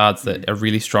other cards that are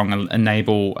really strong and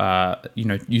enable, you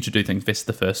know, you to do things. Vest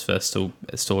the First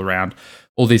still around.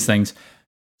 All these things.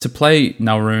 To play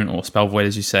Nalrune or Spell Void,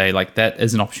 as you say, like that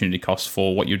is an opportunity cost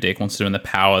for what your deck wants to do and the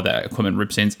power that equipment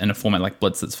represents in a format like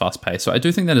Blitz that's fast paced. So I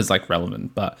do think that is like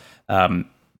relevant, but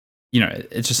you know,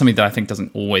 it's just something that I think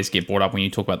doesn't always get brought up when you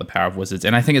talk about the power of Wizards.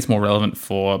 And I think it's more relevant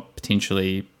for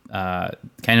potentially Kano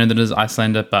than it is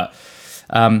Iyslander. But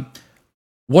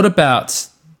what about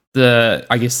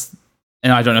I guess,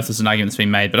 and I don't know if there's an argument that's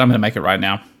been made, but I'm going to make it right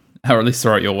now, or at least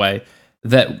throw it your way,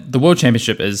 that the World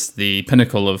Championship is the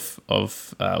pinnacle of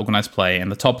organized play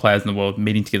and the top players in the world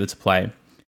meeting together to play.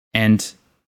 And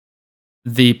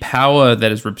the power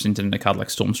that is represented in a card like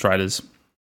Stormstriders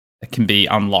can be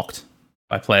unlocked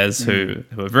by players who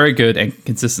are very good and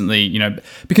consistently, you know,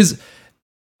 because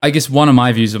I guess one of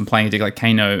my views on playing a deck like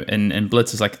Kano and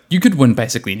Blitz is like, you could win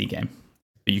basically any game,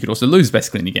 but you could also lose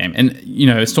basically any game. And, you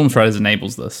know, Stormstriders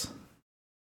enables this.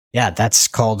 Yeah, that's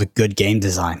called good game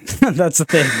design. That's the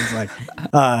thing. It's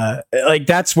like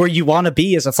that's where you want to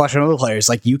be as a Flesh and Blood player. It's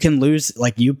like you can lose,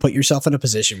 like you put yourself in a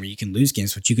position where you can lose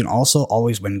games, but you can also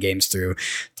always win games through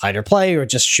tighter play or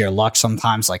just sheer luck.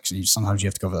 Sometimes, like sometimes you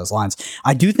have to go over those lines.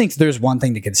 I do think there's one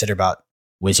thing to consider about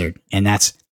Wizard, and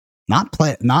that's not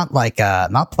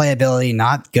playability,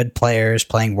 not good players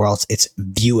playing Worlds. It's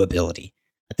viewability.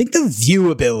 I think the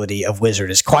viewability of Wizard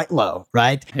is quite low,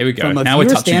 right? Here we go. From a Now we're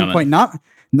viewer touching standpoint, on it.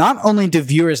 Not only do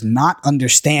viewers not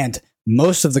understand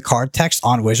most of the card text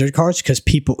on Wizard cards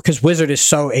because Wizard is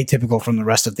so atypical from the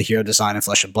rest of the hero design in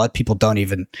Flesh and Blood, people don't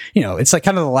even, you know, it's like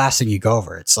kind of the last thing you go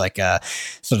over. It's like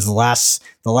sort of the last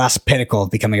pinnacle of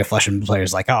becoming a Flesh and Blood player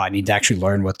is like, oh, I need to actually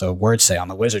learn what the words say on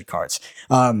the Wizard cards.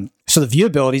 So the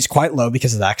viewability is quite low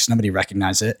because of that, because nobody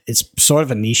recognizes it. It's sort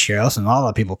of a niche hero, so not a lot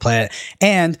of people play it.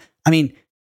 And I mean,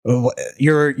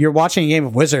 you're watching a game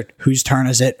of Wizard. Whose turn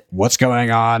is it? What's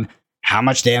going on? How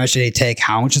much damage did he take?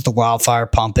 How much is the wildfire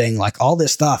pumping? Like all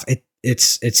this stuff.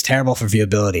 It's terrible for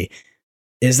viewability.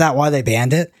 Is that why they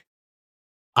banned it?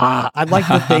 I'd like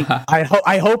to think.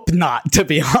 I hope not, to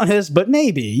be honest. But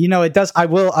maybe, you know, it does. I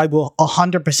will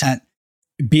 100%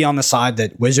 be on the side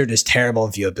that Wizard is terrible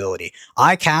at viewability.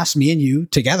 Me and you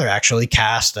together actually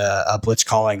cast a Blitz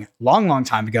calling long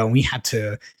time ago, and we had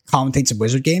to commentate some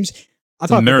Wizard games. I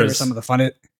thought they were some of the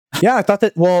fun. Yeah, I thought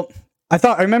that. Well, I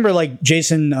remember like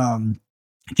Jason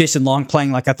Long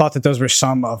playing. Like I thought that those were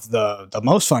some of the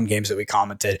most fun games that we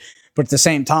commented. But at the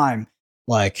same time,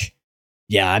 like,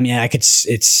 yeah, I mean,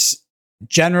 it's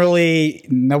generally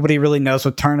nobody really knows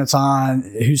what turn it's on,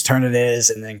 whose turn it is,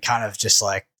 and then kind of just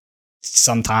like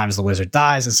sometimes the wizard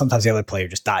dies, and sometimes the other player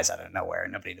just dies out of nowhere,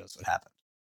 and nobody knows what happened.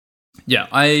 Yeah,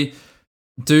 I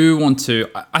do want to.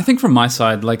 I think from my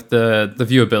side, like the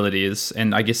viewability is,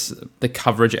 and I guess the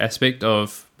coverage aspect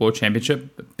of World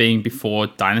Championship being before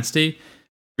Dynasty.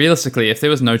 Realistically, if there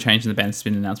was no change in the ban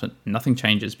suspend announcement, nothing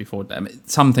changes before. I mean,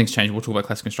 some things change. We'll talk about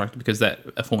Classic Constructed because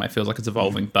that format feels like it's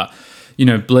evolving. But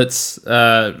Blitz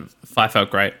 5 felt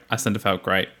great, Icelander felt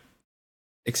great,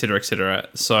 etc., etc.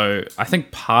 So I think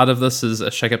part of this is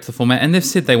a shake up to the format, and they've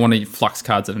said they want to flux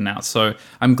cards in and out. So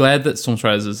I'm glad that Storm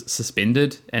Striders is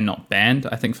suspended and not banned.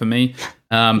 I think for me,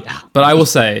 but I will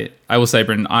say,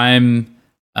 Brendan, I'm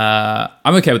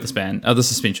okay with this ban, the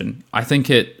suspension. I think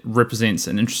it represents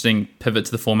an interesting pivot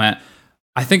to the format.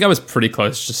 I think I was pretty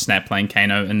close to snap playing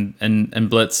Kano and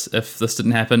Blitz if this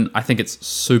didn't happen. I think it's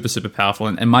super, super powerful.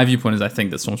 And my viewpoint is I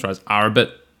think that Storm Striders are a bit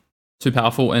too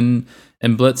powerful in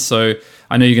Blitz. So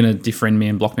I know you're going to defriend me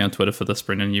and block me on Twitter for this,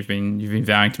 Brendan. You've been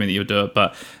vowing to me that you'll do it.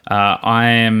 But I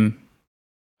am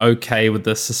okay with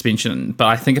the suspension, but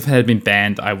I think if it had been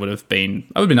banned, I would have been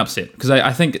upset because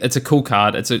I think it's a cool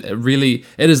card. It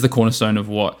is the cornerstone of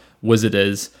what Wizard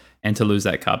is, and to lose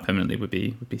that card permanently would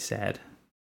be sad.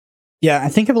 Yeah, I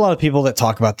think of a lot of people that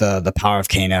talk about the power of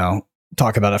Kano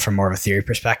talk about it from more of a theory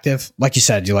perspective. Like you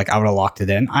said, you're like, I would have locked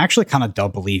it in. I actually kind of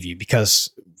don't believe you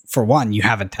because for one, you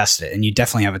haven't tested it, and you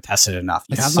definitely haven't tested enough.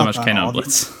 You have so much Kano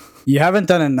Blitz. You haven't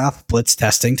done enough Blitz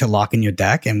testing to lock in your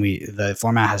deck, and the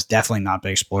format has definitely not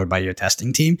been explored by your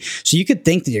testing team. So you could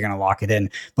think that you're going to lock it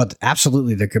in, but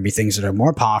absolutely there could be things that are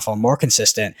more powerful, more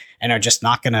consistent, and are just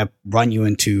not going to run you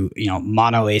into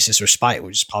mono Aces or Spite,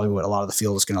 which is probably what a lot of the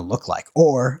field is going to look like,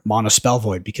 or mono Spell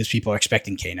Void because people are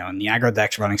expecting Kano, and the aggro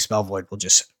decks running Spell Void will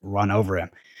just run over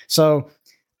him. So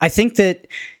I think that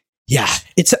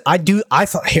I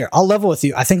thought here I'll level with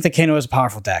you. I think that Kano is a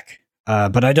powerful deck.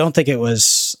 But I don't think it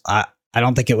was. I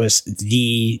don't think it was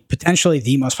potentially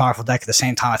the most powerful deck. At the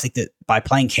same time, I think that by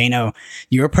playing Kano,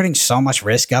 you were putting so much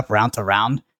risk up round to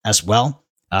round as well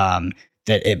that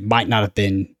it might not have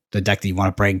been the deck that you want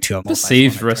to bring to a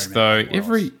perceived risk. Though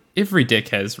every deck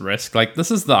has risk. Like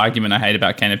this is the argument I hate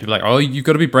about Kano. People are like, oh, you've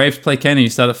got to be brave to play Kano. You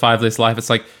start at 5 less life. It's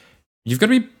like you've got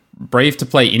to be brave to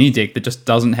play any deck that just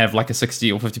doesn't have like a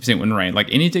 60 or 50% win rate. Like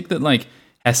any deck that like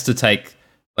has to take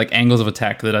like angles of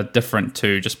attack that are different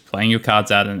to just playing your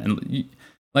cards out and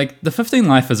like the 15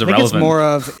 life is irrelevant.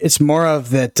 It's more of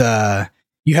that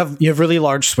you have really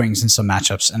large swings in some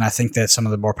matchups, and I think that some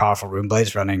of the more powerful Rune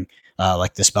Blades running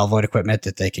like the Spell Void equipment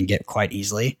that they can get quite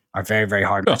easily are very, very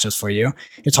hard matchups for you.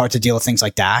 It's hard to deal with things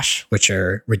like Dash, which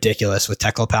are ridiculous with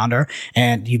Tekla Pounder,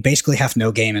 and you basically have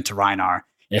no game into Rhinar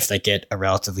if they get a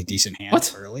relatively decent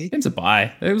hand early. It's a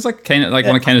buy. It was like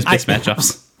one of Kano's best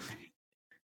matchups.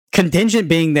 Contingent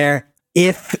being there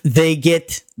if they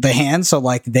get the hand, so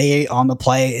like they on the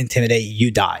play intimidate,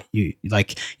 you die. You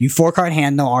 4-card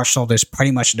hand, no arsenal. There's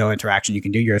pretty much no interaction you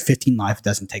can do. You're at 15 life. It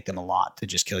doesn't take them a lot to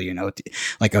just kill you in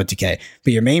OTK.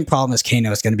 But your main problem is Kano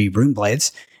is going to be Rune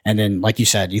Blades, and then like you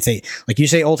said, you say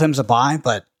Oldhim's a buy,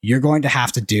 but you're going to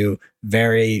have to do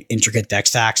very intricate deck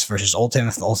stacks versus Oldhim.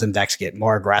 If the Oldhim decks get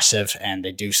more aggressive and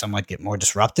they do somewhat get more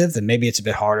disruptive, then maybe it's a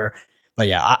bit harder. But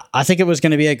yeah, I think it was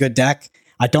going to be a good deck.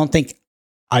 I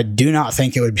do not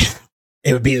think it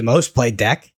would be the most played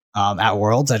deck at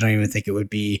Worlds. I don't even think it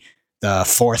would be the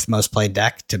 4th most played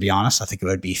deck, to be honest. I think it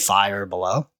would be 5 or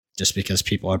below, just because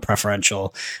people are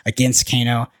preferential against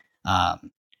Kano.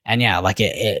 And yeah, like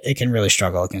it can really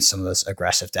struggle against some of those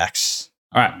aggressive decks.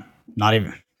 All right.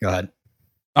 Go ahead.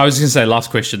 I was going to say last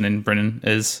question then, Brennan,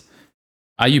 is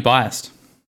are you biased?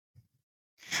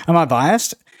 Am I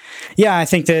biased? Yeah, I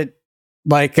think that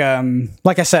like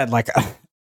I said,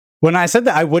 when I said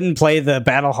that I wouldn't play the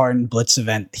Battle Hardened Blitz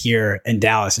event here in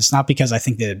Dallas, it's not because I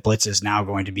think that Blitz is now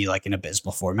going to be like an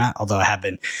abysmal format, although I have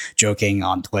been joking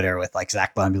on Twitter with like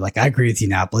Zach Blunt, be like, I agree with you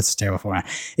now, Blitz is a terrible format.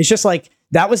 It's just like,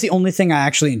 that was the only thing I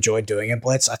actually enjoyed doing in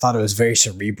Blitz. I thought it was very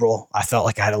cerebral. I felt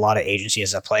like I had a lot of agency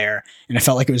as a player, and I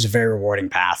felt like it was a very rewarding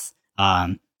path,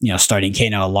 starting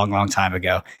Kano a long, long time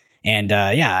ago. And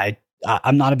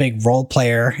I'm not a big role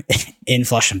player in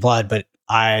Flesh and Blood, but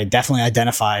I definitely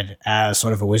identified as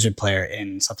sort of a Wizard player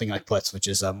in something like Blitz, which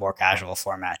is a more casual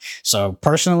format. So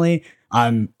personally,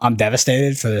 I'm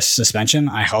devastated for this suspension.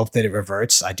 I hope that it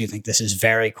reverts. I do think this is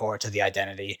very core to the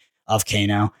identity of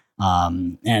Kano.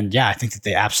 And yeah, I think that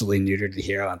they absolutely neutered the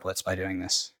hero on Blitz by doing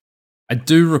this. I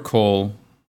do recall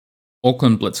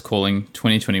Auckland Blitz calling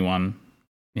 2021,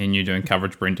 and you doing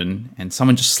coverage, Brendan, and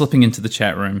someone just slipping into the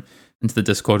chat room, into the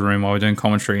Discord room while we're doing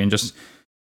commentary and just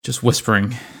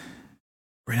whispering,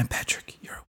 Brennan Patrick,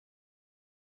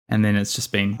 and then it's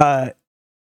just been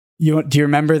Do you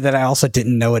remember that I also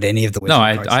didn't know what any of the No,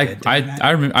 wizard cards did?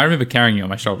 I remember carrying you on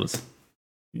my shoulders.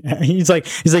 Yeah, he's like,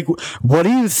 what do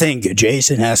you think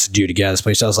Jason has to do to get out of this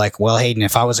place? I was like, well, Hayden,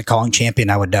 if I was a calling champion,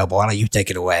 I would know, but why don't you take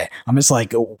it away? I'm just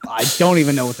like, I don't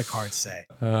even know what the cards say.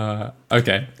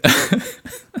 Okay.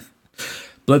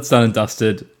 Blitz done and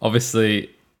dusted. Obviously,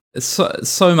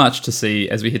 so much to see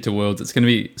as we head to Worlds. It's going to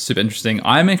be super interesting.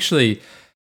 I'm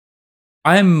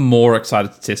more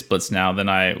excited to test Blitz now than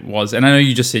I was. And I know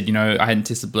you just said, I hadn't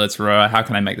tested Blitz. How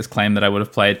can I make this claim that I would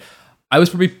have played? I was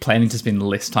probably planning to spend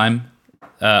less time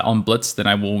on Blitz than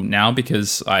I will now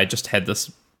because I just had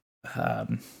this,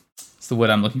 what's the word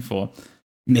I'm looking for?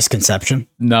 Misconception?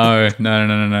 No.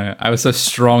 I was so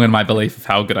strong in my belief of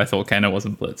how good I thought Kano was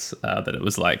in Blitz that it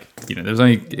was like, there was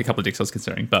only a couple of decks I was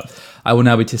considering, but I will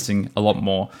now be testing a lot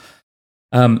more.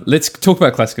 Let's talk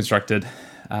about Classic Constructed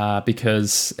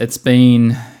because it's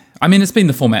been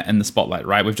the format in the spotlight,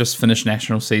 right? We've just finished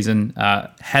national season,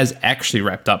 has actually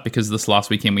wrapped up because this last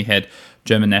weekend we had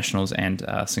German nationals and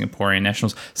Singaporean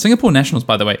nationals. Singapore nationals,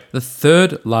 by the way, the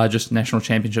third largest national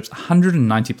championships,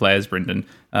 190 players, Brendan,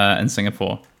 in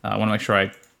Singapore. I want to make sure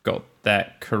I got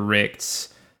that correct.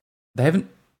 They haven't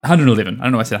 111. I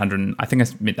don't know why I said 100. I think I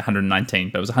meant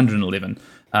 119, but it was 111.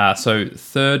 So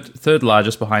third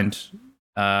largest behind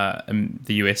the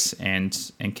US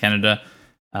and Canada.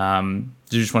 Do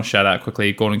just want to shout out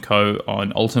quickly Gordon Ko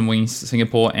on Ultim winning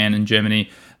Singapore, and in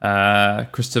Germany,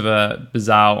 Christopher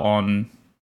Bizarre on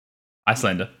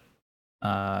Icelander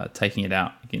taking it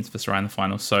out against Viserai in the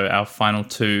final. So our final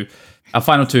two.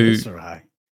 Viserai.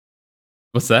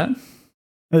 What's that?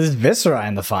 There's Viserai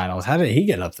in the finals. How did he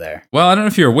get up there? Well, I don't know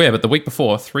if you're aware, but the week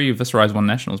before, 3 of Viserai's won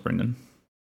nationals, Brendan.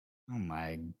 Oh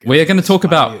my god. We're going to talk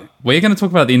about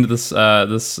at the end of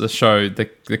this show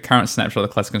the current snapshot of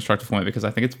the Classic Constructed format because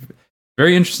I think it's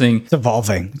very interesting. It's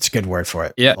evolving. It's a good word for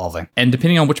it. Yeah. Evolving. And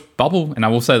depending on which bubble, and I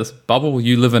will say this, bubble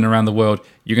you live in around the world,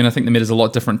 you're going to think the meta is a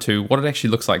lot different to what it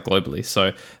actually looks like globally.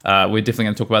 So we're definitely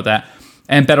going to talk about that.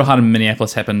 And Battle Hard in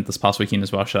Minneapolis happened this past weekend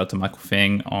as well. Shout out to Michael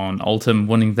Feng on Ultim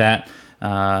winning that.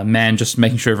 Man, just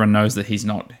making sure everyone knows that he's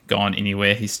not gone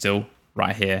anywhere. He's still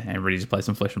right here and ready to play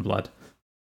some Flesh and Blood.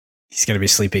 He's going to be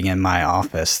sleeping in my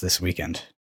office this weekend.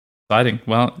 Exciting.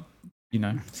 Well,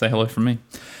 say hello from me.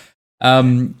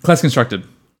 Classic Constructed.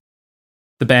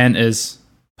 The ban is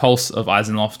Pulse of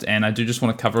Eisenloft, and I do just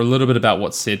want to cover a little bit about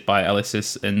what's said by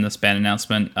LSS in this ban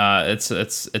announcement. It's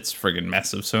friggin'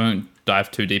 massive, so I won't dive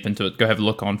too deep into it. Go have a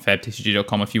look on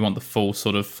fabtcg.com if you want the full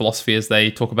sort of philosophy as they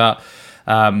talk about.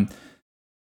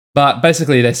 But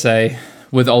basically they say,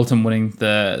 with Ultim winning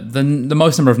the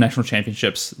most number of national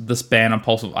championships, this ban on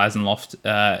Pulse of Eisenloft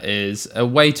is a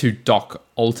way to dock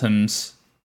Ultim's.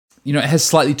 It has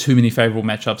slightly too many favorable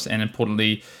matchups, and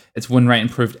importantly, its win rate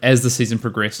improved as the season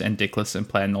progressed and decklist and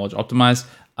player knowledge optimized.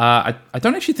 I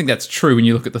don't actually think that's true when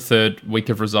you look at the third week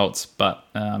of results, but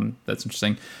that's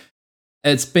interesting.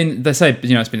 It's been a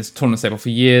tournament staple for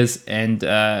years, and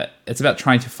it's about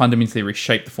trying to fundamentally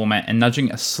reshape the format and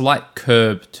nudging a slight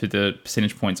curb to the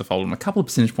percentage points of Oldhim, a couple of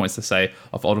percentage points to say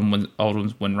of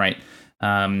Oldham's win rate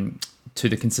to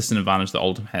the consistent advantage that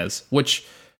Oldhim has. Which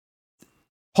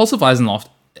Pulse of Eisenloft,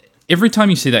 every time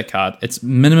you see that card, it's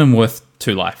minimum worth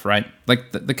 2 life, right?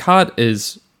 Like the card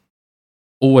is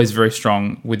always very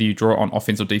strong, whether you draw on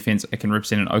offense or defense. It can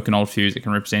represent an Oaken Fuse, it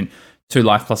can represent 2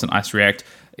 life plus an Ice React.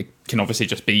 It can obviously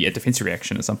just be a defensive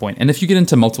reaction at some point. And if you get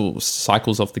into multiple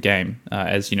cycles of the game,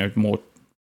 as more,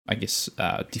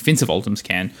 defensive Ultims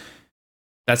can,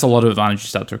 that's a lot of advantage you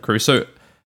start to accrue. So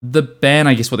the ban,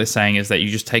 I guess what they're saying is that you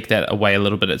just take that away a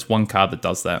little bit. It's one card that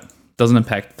does that. Doesn't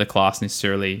impact the class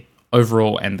necessarily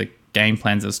overall, and the game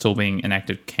plans that are still being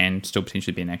enacted can still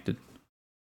potentially be enacted.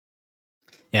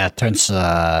 Yeah, it turns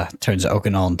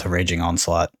Oakenol into Raging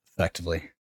Onslaught, effectively.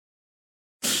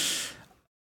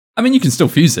 I mean, you can still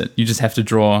fuse it. You just have to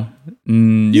draw.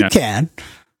 You can.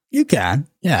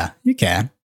 Yeah, you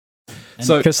can. And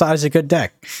so Kasai is a good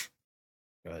deck.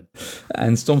 Good.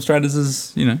 And Storm Stratus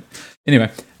is,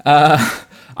 Anyway,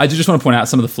 I do just want to point out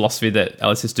some of the philosophy that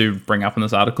LSS do bring up in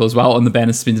this article as well on the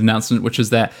banner suspended announcement, which is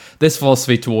that this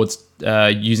philosophy towards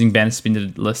using banner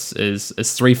suspended lists is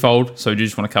threefold. So I do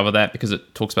just want to cover that because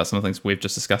it talks about some of the things we've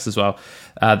just discussed as well.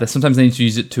 That sometimes they need to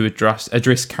use it to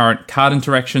address current card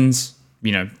interactions.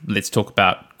 Let's talk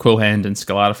about Quillhand and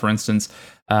Scalata, for instance.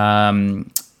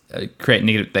 Create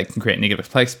negative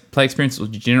play experiences or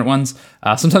degenerate ones.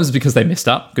 Sometimes it's because they messed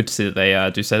up. Good to see that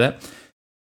they do say that. Do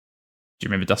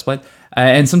you remember Dustblade?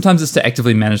 And sometimes it's to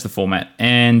actively manage the format.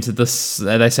 And this,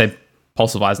 they say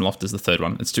Pulse of Eisenloft is the third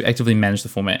one. It's to actively manage the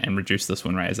format and reduce this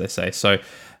win rate, as they say. So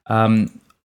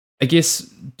I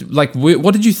guess, like,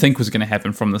 what did you think was going to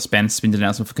happen from this ban suspended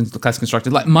announcement for Classic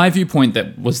Constructed? Like, my viewpoint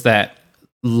was that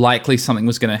likely something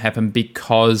was going to happen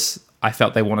because I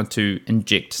felt they wanted to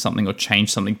inject something or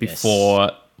change something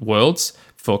before Worlds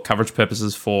for coverage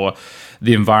purposes for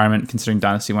the environment, considering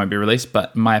Dynasty won't be released.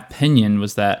 But my opinion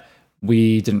was that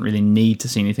we didn't really need to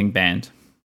see anything banned.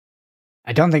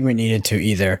 I don't think we needed to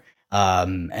either.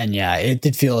 And yeah, it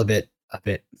did feel a bit.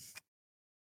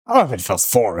 I don't know if it felt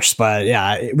forced, but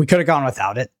yeah, we could have gone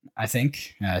without it. I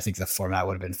think. I think the format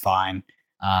would have been fine.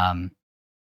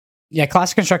 Yeah,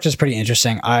 Classic Constructed is pretty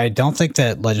interesting. I don't think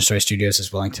that Legend Story Studios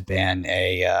is willing to ban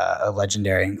a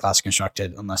Legendary in Classic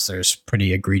Constructed unless there's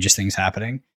pretty egregious things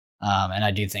happening. And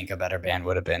I do think a better ban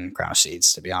would have been Crown of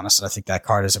Seeds, to be honest. I think that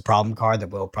card is a problem card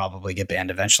that will probably get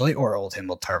banned eventually, or Oldhim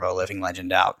will turbo Living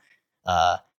Legend out.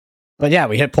 But yeah,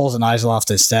 we hit Pulls and Iceloft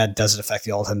instead. Does it affect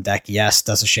the Oldhim deck? Yes.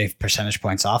 Does it shave percentage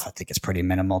points off? I think it's pretty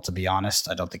minimal, to be honest.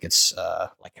 I don't think it's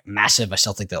like massive. I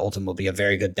still think that Oldhim will be a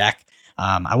very good deck.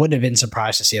 I wouldn't have been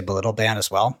surprised to see a Belittle ban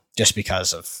as well, just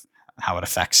because of how it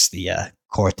affects the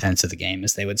core tenets of the game,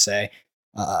 as they would say.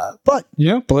 But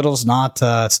Belittle's not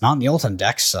it's not in the Oldhim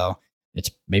deck, so it's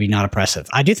maybe not oppressive.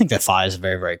 I do think that Fi is a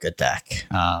very, very good deck.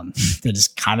 That is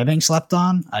kind of being slept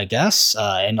on, I guess,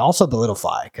 and also Belittle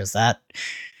Fi, because that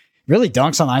really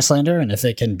dunks on Icelander, and if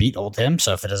it can beat Oldhim,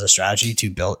 so if it has a strategy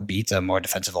to beat a more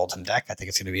defensive Oldhim deck, I think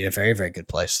it's going to be in a very, very good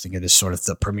place. I think it is sort of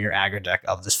the premier aggro deck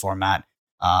of this format.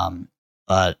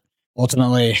 But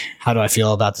ultimately, how do I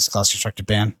feel about this Classic Constructed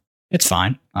ban? It's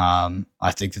fine.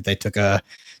 I think that they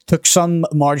took some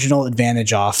marginal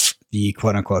advantage off the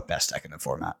quote unquote best deck in the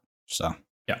format. So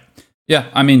yeah.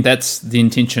 I mean, that's the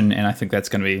intention, and I think that's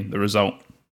going to be the result.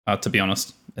 To be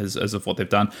honest, as of what they've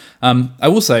done. I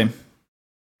will say,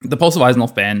 the Pulse of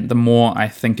Isenloft ban, the more I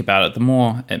think about it, the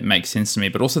more it makes sense to me,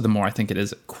 but also the more I think it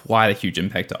is quite a huge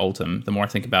impact to Oldhim. The more I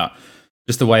think about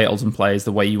just the way Oldhim plays,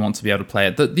 the way you want to be able to play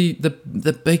it.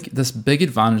 This big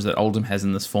advantage that Oldhim has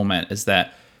in this format is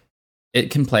that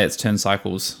it can play its turn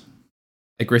cycles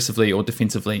aggressively or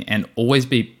defensively and always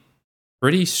be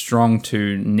pretty strong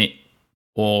to net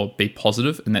or be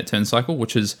positive in that turn cycle,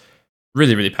 which is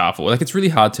really, really powerful. Like, it's really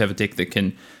hard to have a deck that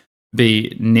can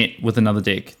be net with another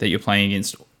deck that you're playing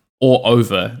against or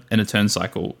over in a turn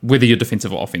cycle, whether you're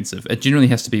defensive or offensive. It generally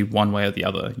has to be one way or the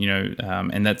other,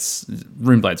 and that's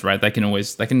Runeblades, right? They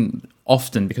can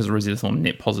often, because of Rosetta Thorn,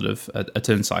 net positive a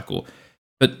turn cycle.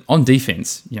 But on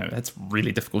defense, that's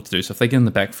really difficult to do. So if they get on the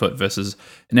back foot versus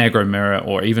an aggro mirror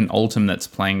or even Oldhim that's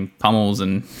playing pummels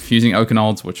and fusing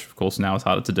Oakenolds, which of course now is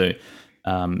harder to do,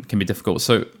 can be difficult.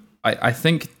 So I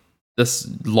think this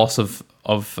loss of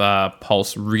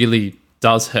Pulse really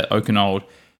does hit Oakenold.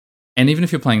 And even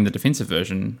if you're playing the defensive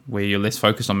version, where you're less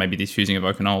focused on maybe these fusing of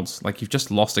Oakenolds, like, you've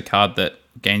just lost a card that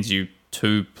gains you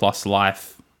 2+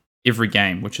 life every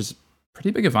game, which is a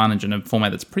pretty big advantage in a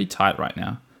format that's pretty tight right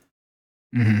now.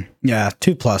 Mm-hmm. Yeah,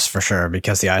 2+ for sure,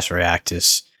 because the Ice React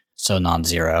is so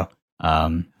non-zero.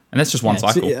 And that's just one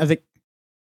cycle. I think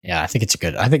it's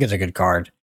a good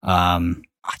card.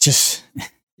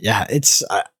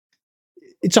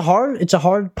 It's a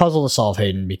hard puzzle to solve,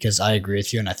 Hayden, because I agree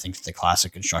with you, and I think the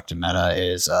Classic Constructed meta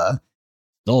is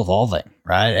still evolving,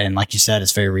 right? And like you said,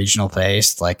 it's very regional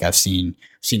based. Like, I've seen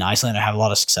Icelander have a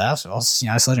lot of success. I've also seen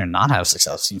Icelander not have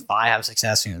success. I've seen Fi have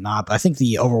success, seen it not. But I think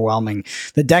the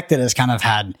deck that has kind of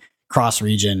had cross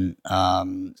region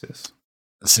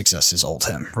success is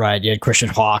Oldhim, right? You had Christian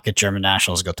Hawk at German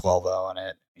Nationals go 12-0 on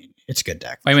it. I mean, it's a good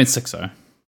deck. I went 6-0,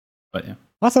 but yeah.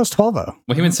 I thought it was 12-0.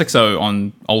 Well, he went 6-0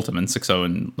 on Ultimate and 6-0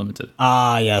 in Limited.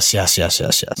 Yes.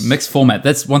 Mixed format.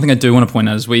 That's one thing I do want to point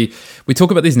out is we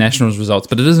talk about these Nationals results,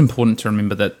 but it is important to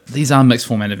remember that these are mixed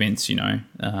format events, they're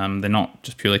not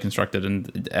just purely constructed,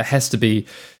 and it has to be,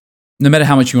 no matter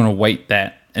how much you want to weight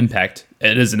that impact,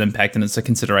 it is an impact, and it's a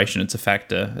consideration, it's a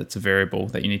factor, it's a variable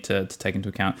that you need to take into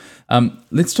account.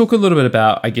 Let's talk a little bit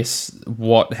about, I guess,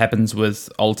 what happens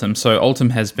with Oldhim. So Oldhim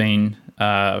has been,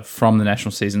 from the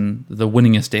national season, the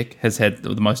winningest deck, has had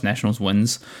the most nationals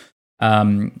wins.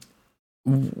 Where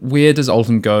does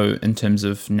Oldhim go in terms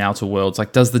of now to Worlds?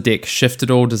 Like, does the deck shift at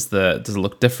all? Does it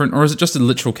look different, or is it just a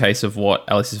literal case of what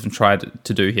LCS have tried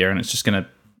to do here, and it's gonna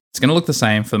look the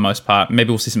same for the most part? Maybe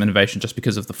we'll see some innovation just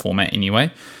because of the format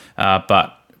anyway,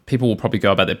 but people will probably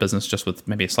go about their business just with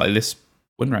maybe a slightly less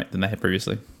win rate than they had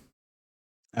previously.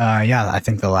 Yeah, I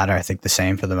think the latter. I think the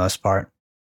same for the most part.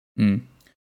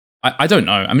 I don't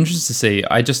know. I'm interested to see.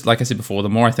 Like I said before, the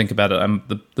more I think about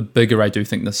it, the bigger I do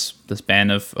think this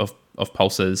ban of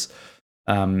Pulse is,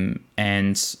 and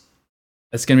it's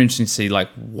going to be interesting to see like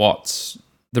what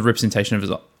the representation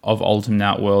Ultim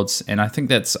now at Worlds, and I think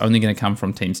that's only going to come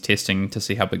from teams testing to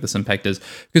see how big this impact is,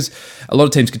 because a lot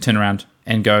of teams could turn around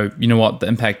and go, you know what, the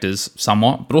impact is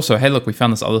somewhat, but also, hey, look, we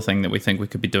found this other thing that we think we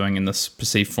could be doing in this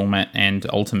perceived format, and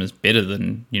Ultim is better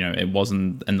than, you know, it was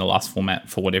in the last format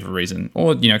for whatever reason,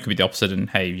 or, you know, it could be the opposite, and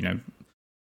hey, you know,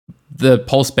 the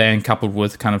pulse ban coupled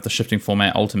with kind of the shifting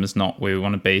format, Ultim is not where we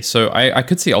want to be. So I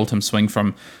could see Ultim swing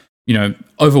from, you know,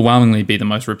 overwhelmingly be the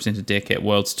most represented deck at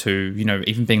Worlds to, you know,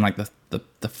 even being like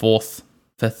the fourth,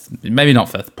 fifth, maybe not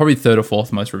fifth, probably third or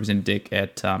fourth most represented deck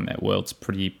at Worlds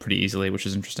pretty easily, which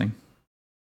is interesting.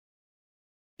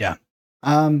 Yeah.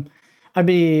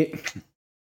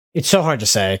 It's so hard to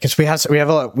say because we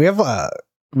obviously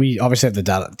have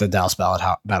the Dallas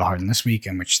Battle Hardened this week,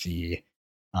 in which the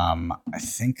I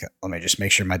think, let me just make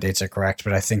sure my dates are correct,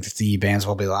 but I think that the bans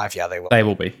will be live. Yeah, they will. They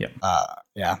will be. Yeah.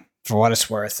 Yeah. For what it's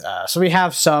worth. So we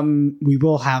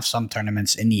will have some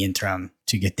tournaments in the interim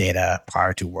to get data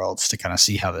prior to Worlds to kind of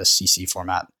see how this CC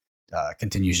format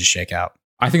continues to shake out.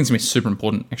 I think it's going to be super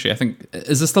important, actually. I think,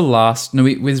 is this the last? No,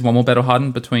 there's one more Battle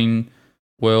Hardened between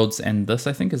Worlds and this,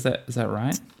 I think. Is that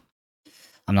right?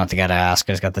 I'm not the guy to ask.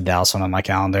 I just got the Dallas one on my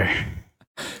calendar.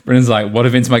 Brendan's like, what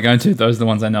events am I going to? Those are the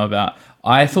ones I know about.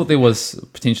 I thought there was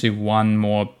potentially one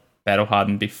more Battle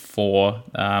Hardened before.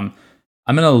 I'm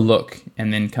going to look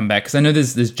and then come back, because I know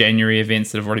there's January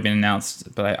events that have already been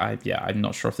announced, but I'm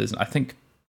not sure if there's. I think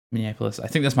Minneapolis. I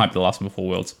think this might be the last one before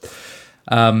Worlds.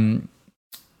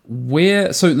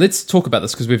 So let's talk about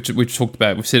this, because we've talked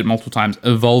about, we've said it multiple times,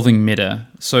 evolving meta.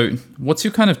 So what's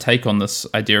your kind of take on this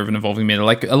idea of an evolving meta?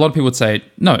 Like, a lot of people would say,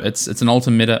 no, it's an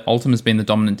Ultim meta. Ultim has been the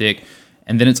dominant deck,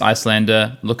 and then it's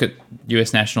Icelander. Look at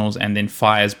US Nationals, and then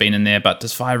Fire's been in there. But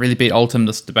does Fire really beat Ultim?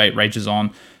 This debate rages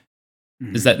on.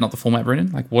 Is that not the format,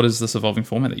 Brendan? Like, what is this evolving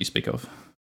format that you speak of?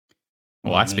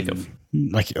 Well, I speak of.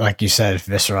 Like you said,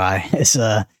 Viserai is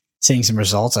seeing some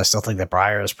results. I still think that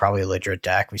Briar is probably a legit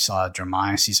deck. We saw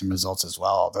Dromai see some results as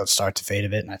well, although it started to fade a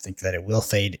bit, and I think that it will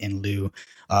fade in lieu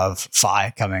of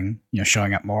Fi coming,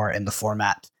 showing up more in the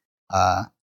format.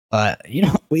 But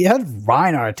we had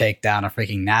Rhinar take down a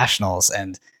freaking Nationals,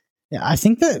 and yeah, I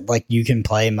think that you can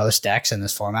play most decks in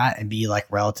this format and be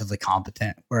relatively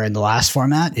competent. Where in the last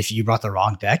format, if you brought the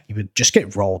wrong deck, you would just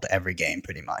get rolled every game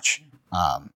pretty much.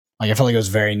 I feel like it was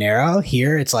very narrow.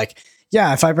 Here, it's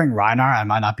if I bring Rhinar, I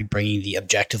might not be bringing the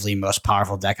objectively most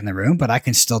powerful deck in the room, but I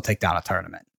can still take down a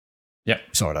tournament. Yeah,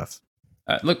 sort of.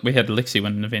 Look, we had Alexi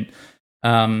win an event.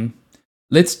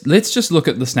 Let's just look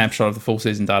at the snapshot of the full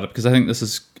season data, because I think this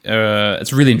is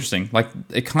it's really interesting.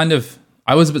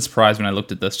 I was a bit surprised when I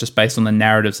looked at this, just based on the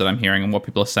narratives that I'm hearing and what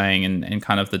people are saying, and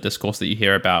kind of the discourse that you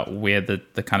hear about where the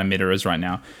kind of meta is right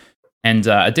now. And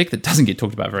a deck that doesn't get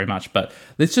talked about very much, but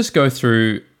let's just go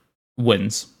through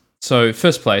wins. So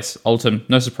first place, Ultim,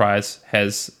 no surprise,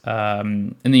 has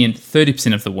in the end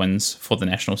 30% of the wins for the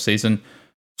national season.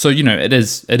 So it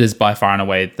is by far and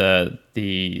away the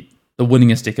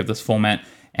winningest deck of this format.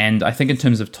 And I think in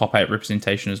terms of top 8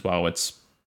 representation as well, it's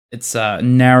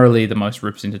narrowly the most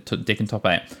represented deck in top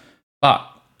 8. But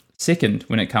second,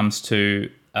 when it comes to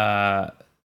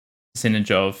percentage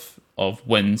of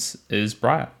wins, is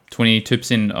Briar,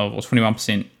 22% or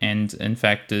 21%, and in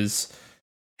fact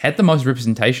had the most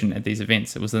representation at these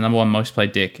events. It was the number 1 most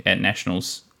played deck at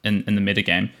Nationals in the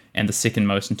metagame, and the second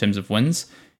most in terms of wins,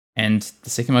 and the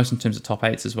second most in terms of top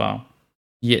 8s as well.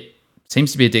 Yet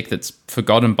seems to be a deck that's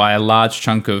forgotten by a large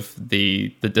chunk of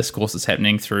the discourse that's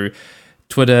happening through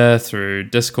Twitter, through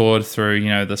Discord, through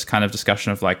this kind of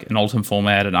discussion of an Ultim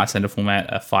format, an Icelander format,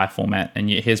 a Fire format, and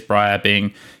yet here's Briar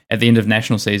being, at the end of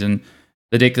national season,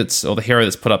 the deck the hero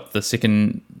that's put up the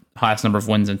second highest number of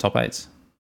wins in top 8s.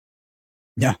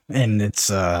 Yeah, and it's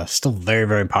still very,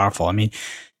 very powerful. I mean,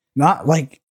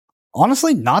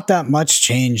 honestly, not that much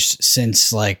changed since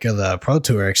the Pro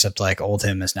Tour, except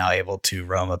Oldhim is now able to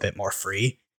roam a bit more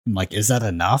free. Is that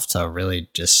enough to really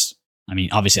just? I mean,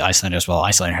 obviously Icelander as well.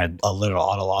 Icelander had a literal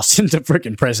auto loss into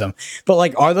freaking Prism,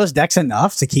 but are those decks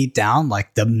enough to keep down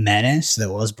the menace that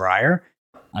was Briar?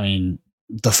 I mean,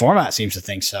 the format seems to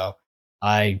think so.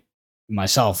 I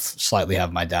myself slightly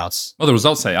have my doubts. Well, the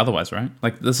results say otherwise, right?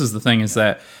 This is the thing, is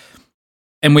that,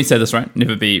 and we say this, right?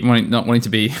 Never be not wanting to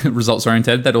be results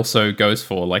oriented. That also goes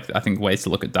for I think ways to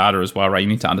look at data as well, right? You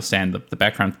need to understand the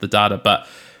background of the data, but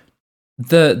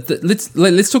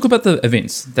let's talk about the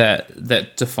events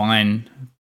that define,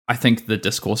 I think, the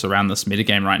discourse around this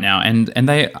metagame right now, and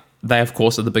they of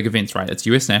course are the big events, right? It's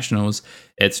US Nationals,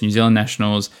 it's New Zealand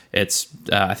Nationals, it's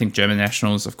I think German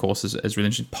Nationals, of course, is really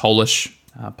interesting. Polish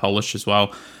as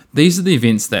well. these are the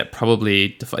events that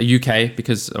probably UK,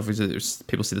 because obviously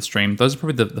people see the stream. Those are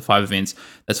probably the 5 events.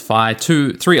 That's 3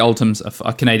 Ultims,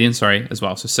 a Canadian, as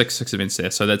well. So six events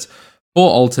there. So that's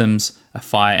 4 Ultims, a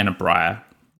Fire, and a Briar,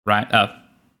 right?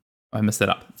 I messed that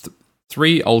up.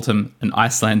 3 Ultim, an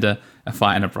Icelander, a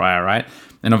Fire, and a Briar, right?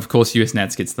 And of course, US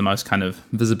Nats gets the most kind of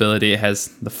visibility. It has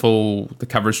the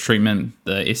coverage treatment,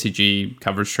 the SCG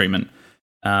coverage treatment.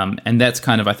 And that's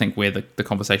kind of, I think, where the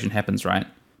conversation happens, right?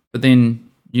 But then,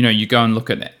 you go and look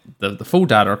at the full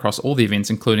data across all the events,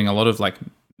 including a lot of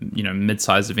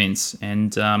mid-sized events,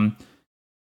 and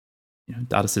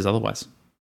data says otherwise.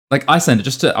 Like Icelander,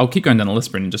 I'll keep going down the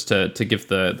list, Brendan, just to give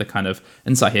the kind of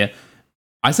insight here.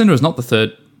 Icelander is not the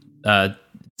third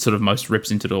sort of most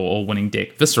represented or winning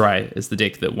deck. Viserai is the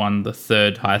deck that won the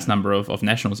third highest number of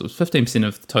nationals. It was 15%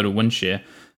 of the total win share.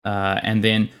 And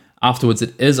then afterwards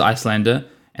it is Icelander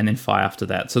and then Fire after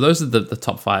that. So those are the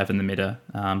top 5 in the meta,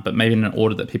 but maybe in an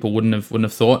order that people wouldn't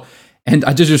have thought. And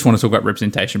I just want to talk about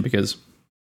representation because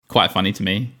quite funny to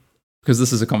me, because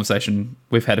this is a conversation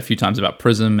we've had a few times about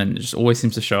Prism, and it just always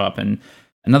seems to show up, and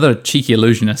another cheeky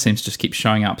illusionist seems to just keep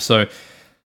showing up. So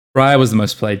Briar was the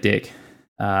most played deck.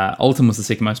 Ultim was the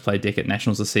second most played deck at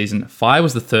Nationals this season. Fire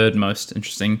was the third most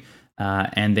interesting.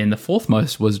 And then the fourth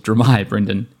most was Dromai,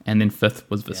 Brendan. And then fifth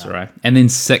was Viserai. Yeah. And then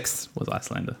sixth was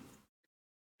Icelander.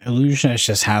 Illusionist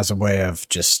just has a way of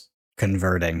just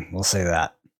converting. We'll say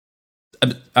that.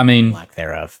 I mean... lack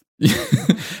thereof.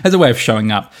 has a way of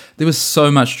showing up. There was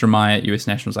so much Dromai at US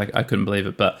Nationals. I couldn't believe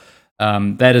it. But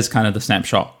that is kind of the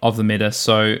snapshot of the meta.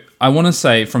 So I want to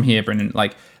say from here, Brendan,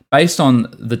 based on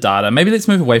the data, maybe let's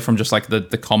move away from just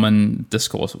the common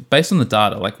discourse. Based on the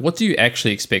data, what do you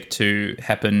actually expect to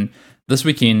happen this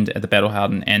weekend at the Battle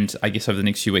Harden, and I guess over the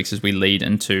next few weeks as we lead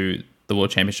into the World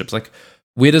Championships?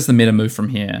 Where does the meta move from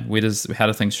here? How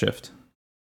do things shift?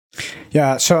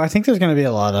 Yeah, so I think there's going to be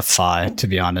a lot of Fi, to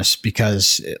be honest,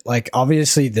 because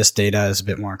obviously this data is a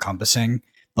bit more encompassing,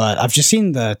 but I've just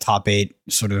seen the top 8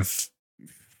 sort of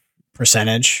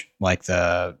percentage,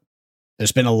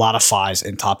 there's been a lot of Fis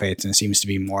in top 8s, and it seems to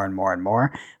be more and more and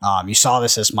more. You saw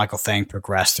this as Michael Fang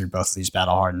progressed through both of these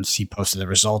Battle Hardens. He posted the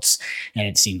results, and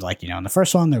it seemed in the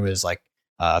first one, there was 3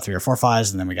 or 4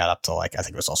 Fis, and then we got up to I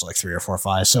think it was also 3 or 4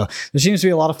 Fis. So there seems to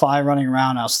be a lot of Fi running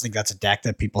around. I also think that's a deck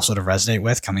that people sort of resonate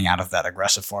with coming out of that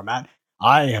aggressive format.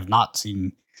 I have not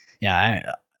seen,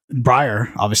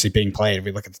 Briar obviously being played if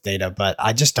we look at the data, but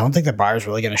I just don't think that Briar is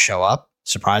really going to show up.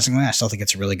 Surprisingly, I still think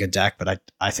it's a really good deck, but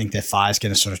I think that Fi is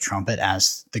going to sort of trump it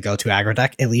as the go-to aggro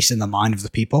deck, at least in the mind of the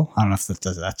people. I don't know if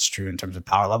that's true in terms of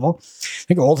power level. I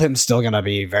think Oldhim's still going to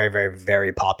be very, very,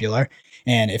 very popular,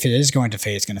 and if it is going to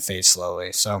fade, it's going to fade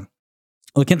slowly. So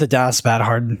looking at the Dallas Battle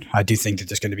Harden, I do think that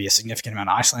there's going to be a significant amount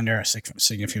of Icelander, a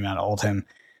significant amount of Oldhim.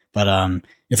 But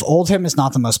if Oldhim is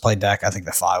not the most played deck, I think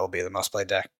the Fi will be the most played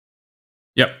deck.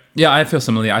 Yep. Yeah, I feel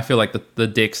similarly. I feel like the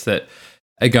decks that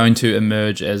are going to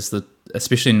emerge as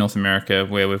especially in North America,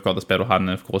 where we've got this Battle Harden,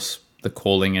 and of course the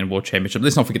Calling and World Championship.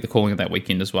 Let's not forget the Calling of that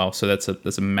weekend as well. So that's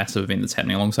a massive event that's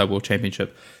happening alongside World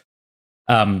Championship.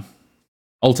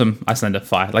 Ultim, Icelander,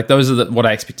 Fire. Those are what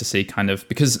I expect to see, kind of,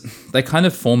 because they kind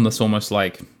of form this almost I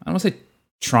don't want to say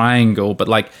triangle, but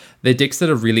they're decks that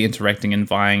are really interacting and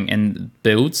vying, and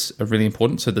builds are really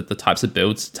important, so that the types of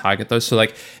builds target those. So an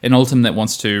Ultim that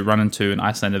wants to run into an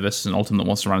Icelander versus an Ultim that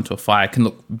wants to run into a Fire can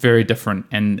look very different,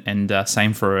 and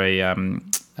same for a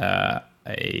Fire,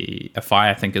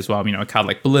 I think, as well. A card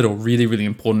like Belittle, really, really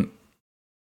important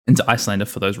into Icelander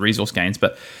for those resource gains,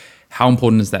 but how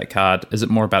important is that card? Is it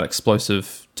more about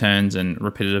explosive turns and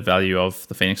repetitive value of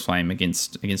the Phoenix Flame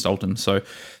against Ultim? So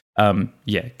going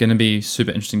to be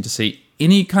super interesting to see.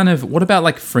 Any kind of, what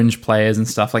about fringe players and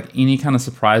stuff, any kind of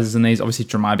surprises in these? Obviously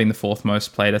Dromai being the 4th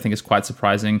most played, I think, is quite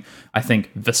surprising. I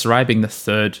think Viserai being the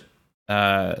 3rd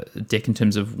deck in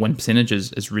terms of win percentage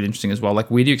is really interesting as well.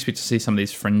 Where do you expect to see some of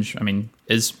these fringe? I mean,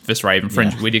 is Viserai even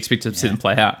fringe? Yeah. Where do you expect to see them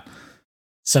play out?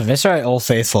 So Viserai Old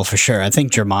Faithful for sure. I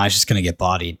think Dromai is just going to get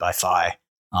bodied by Fi.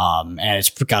 And it's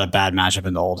got a bad matchup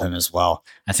into Oldhim as well.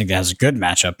 I think that has a good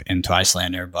matchup into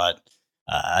Icelander, but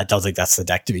I don't think that's the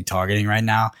deck to be targeting right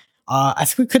now. I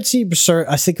think we could see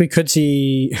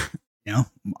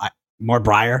more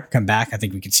Briar come back. I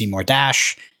think we could see more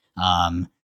Dash.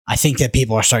 I think that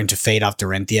people are starting to fade off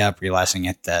Dorinthia,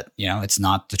 realizing that it's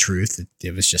not the truth.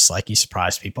 It was just he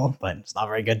surprised people, but it's not a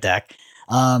very good deck.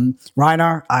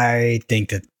 Rhinar, I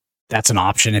think that's an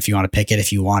option if you want to pick it.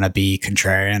 If you want to be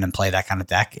contrarian and play that kind of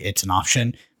deck, it's an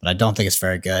option, but I don't think it's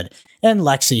very good. And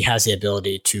Lexi has the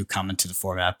ability to come into the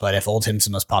format, but if Oldhim's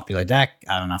the most popular deck,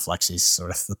 I don't know if Lexi's sort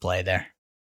of the play there.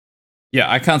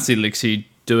 Yeah, I can't see Lexi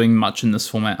doing much in this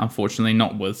format, unfortunately,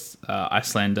 not with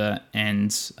Icelander and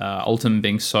Ultim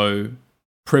being so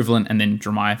prevalent and then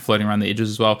Dramai floating around the edges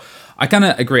as well. I kind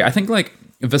of agree. I think like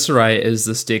Viserai is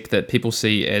this deck that people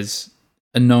see as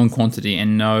a known quantity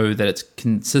and know that it's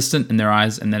consistent in their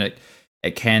eyes and that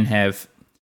it can have...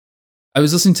 I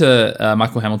was listening to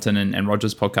Michael Hamilton and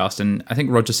Roger's podcast, and I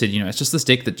think Roger said, it's just this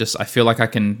deck that just, I feel like I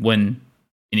can win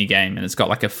any game, and it's got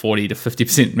like a 40 to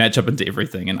 50% matchup into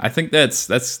everything. And I think that's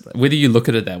whether you look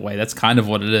at it that way, that's kind of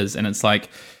what it is. And it's like,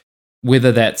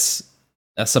 whether that's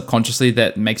subconsciously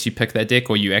that makes you pick that deck,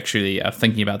 or you actually are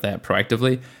thinking about that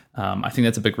proactively, I think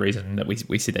that's a big reason that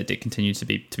we see that deck continue to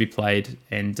be played.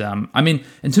 And I mean,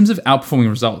 in terms of outperforming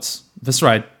results,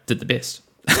 Viserai did the best.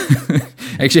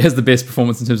 Actually has the best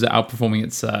performance in terms of outperforming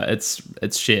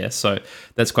its share, so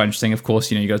that's quite interesting. Of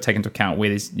course, you got to take into account where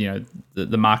these,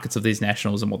 the markets of these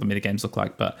nationals and what the metagames look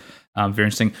like, but very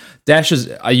interesting. Dash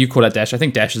is, you called out Dash. I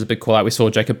think Dash is a big call out. We saw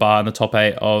Jacob Barr in the top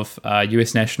 8 of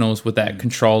US nationals with that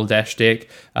control Dash deck.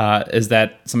 Is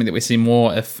that something that we see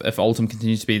more if Ultim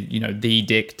continues to be the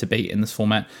deck to beat in this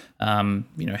format? How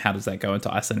does that go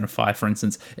into Icelander 5, for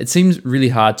instance? It seems really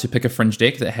hard to pick a fringe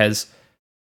deck that has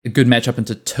a good matchup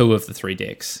into 2 of the 3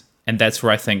 decks. And that's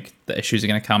where I think the issues are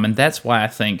going to come. And that's why I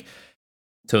think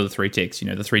 2 of the 3 decks,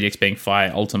 the 3 decks being Fire,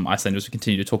 Ultim, Icelander, as we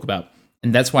continue to talk about.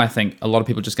 And that's why I think a lot of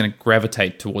people are just going to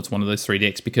gravitate towards one of those 3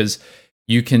 decks, because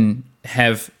you can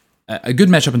have a good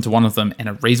matchup into one of them and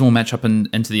a reasonable matchup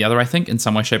into the other, I think, in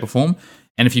some way, shape, or form.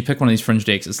 And if you pick one of these fringe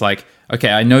decks, it's like, okay,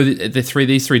 I know that these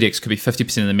 3 decks could be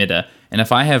 50% of the meta. And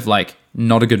if I have like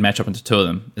not a good matchup into 2 of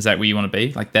them, is that where you want to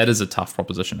be? Like, that is a tough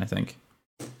proposition, I think.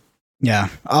 Yeah.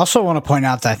 I also want to point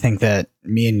out that I think that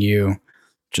me and you,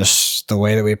 just the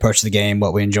way that we approach the game,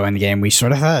 what we enjoy in the game, we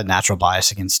sort of have a natural bias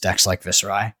against decks like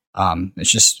Viserai.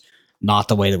 It's just not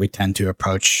the way that we tend to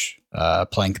approach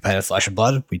playing competitive Flesh and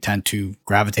Blood. We tend to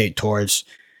gravitate towards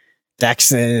decks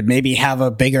that maybe have a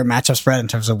bigger matchup spread in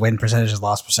terms of win percentage,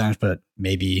 loss percentage, but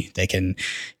maybe they can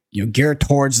gear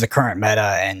towards the current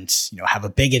meta and have a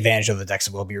big advantage of the decks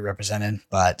that will be represented.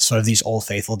 But sort of these old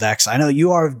faithful decks, I know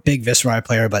you are a big Viserai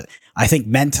player, but I think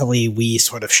mentally we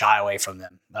sort of shy away from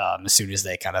them as soon as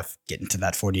they kind of get into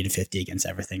that 40 to 50 against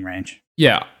everything range.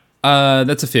 Yeah,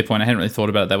 that's a fair point. I hadn't really thought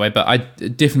about it that way, but I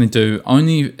definitely do,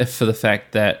 only if for the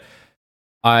fact that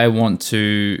I want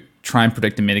to try and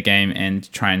predict the metagame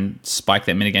and try and spike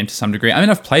that metagame to some degree. I mean,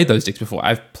 I've played those decks before.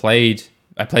 I played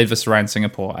Viserai in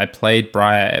Singapore. I played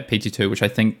Briar at PT2, which I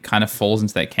think kind of falls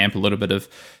into that camp a little bit of,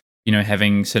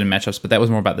 having certain matchups, but that was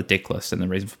more about the deck list and the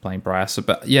reason for playing Briar. So,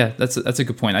 but yeah, that's a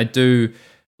good point. I do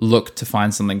look to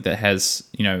find something that has,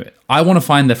 I want to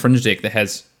find the fringe deck that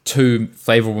has 2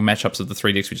 favorable matchups of the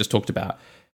 3 decks we just talked about.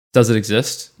 Does it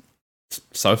exist?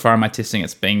 So far in my testing,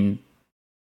 it's been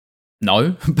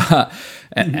no, but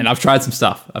and I've tried some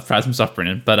stuff.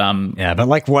 Brennan. But yeah, but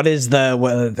like, what is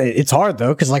it's hard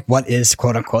though, because like, what is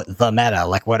quote unquote the meta?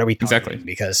 Like, what are we talking? Exactly?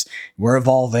 Because we're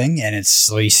evolving, and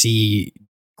so you see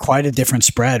quite a different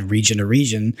spread region to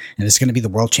region, and it's going to be the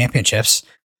World Championships.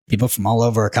 People from all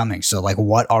over are coming. So like,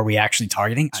 what are we actually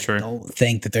targeting? I don't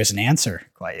think that there's an answer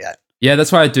quite yet. Yeah,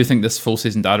 that's why I do think this full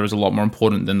season data is a lot more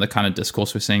important than the kind of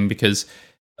discourse we're seeing, because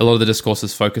a lot of the discourse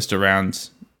is focused around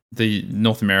the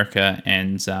North America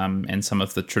and some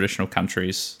of the traditional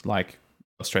countries like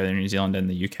Australia, New Zealand, and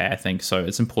the UK, I think. So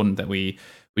it's important that we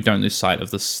don't lose sight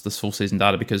of this full season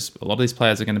data, because a lot of these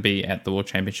players are going to be at the World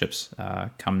Championships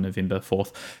come November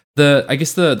 4th. I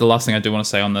guess the last thing I do want to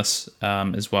say on this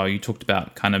as well, you talked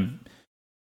about kind of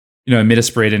meta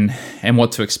spread and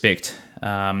what to expect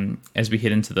as we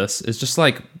head into this, is just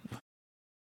like,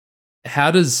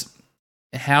 how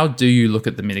do you look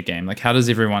at the metagame? Like, how does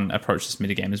everyone approach this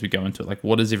metagame as we go into it? Like,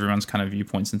 what is everyone's kind of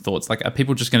viewpoints and thoughts? Like, are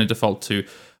people just going to default to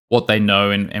what they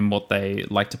know and what they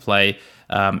like to play?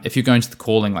 If you're going to the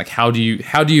calling, like, how do you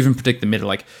even predict the meta?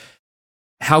 Like,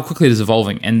 how quickly it is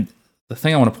evolving? And the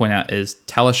thing I want to point out is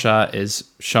Talishar is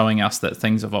showing us that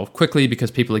things evolve quickly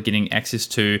because people are getting access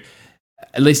to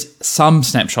at least some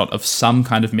snapshot of some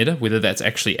kind of meta, whether that's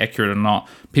actually accurate or not.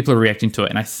 People are reacting to it.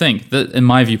 And I think that, in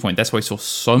my viewpoint, that's why we saw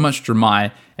so much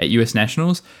Dramai at US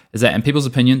Nationals, is that in people's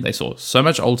opinion, they saw so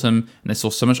much Ultim and they saw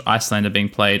so much Icelander being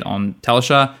played on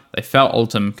Talishar. They felt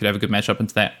Ultim could have a good matchup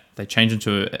into that. They changed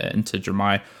into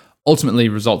Dramai. Ultimately,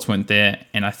 results weren't there,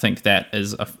 and I think that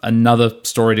is another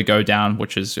story to go down,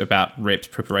 which is about reps,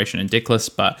 preparation, and deck lists.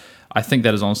 But I think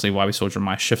that is honestly why we saw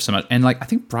Dramai shift so much. And like, I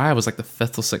think Briar was like the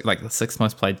 5th or 6th, like the 6th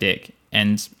most played deck,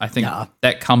 and I think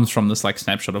that comes from this like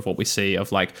snapshot of what we see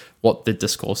of like what the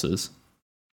discourse is.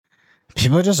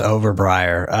 People are just over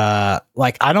Briar.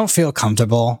 Like, I don't feel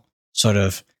comfortable sort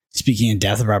of speaking in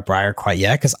depth about Briar quite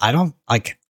yet, because I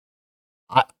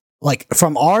like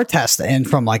from our test and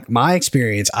from like my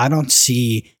experience, I don't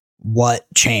see what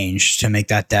changed to make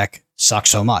that deck suck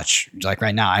so much. Like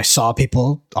right now, I saw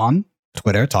people on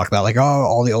Twitter talk about like, oh,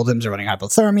 all the Oldims are running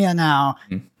hypothermia now,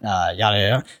 yada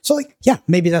yada. So like, yeah,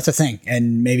 maybe that's a thing,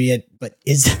 and but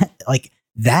is that like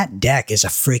that deck is a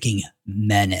freaking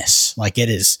menace? Like it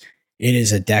is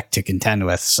a deck to contend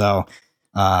with. So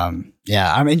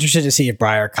yeah, I'm interested to see if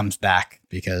Briar comes back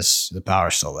because the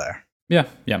power's still there.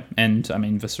 Yeah, and I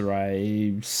mean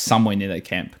Viserai somewhere near that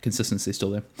camp. Consistency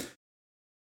still there.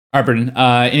 All right, Brendan,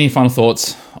 any final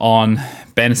thoughts on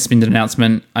ban suspended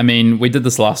announcement? I mean, we did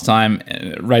this last time,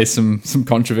 raised some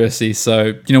controversy, so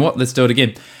you know what? Let's do it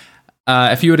again.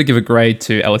 If you were to give a grade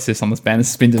to LSS on this ban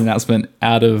suspended announcement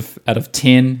out of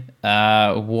 10,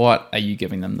 what are you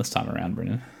giving them this time around,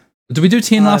 Brendan? Did we do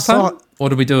 10 last time? Or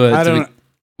did we do it?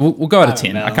 We'll go out of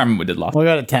 10. I can't remember what we did last. We'll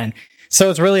go to 10. So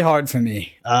it's really hard for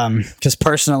me because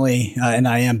personally, and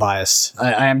I am biased,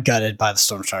 I am gutted by the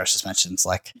Stormstar suspensions.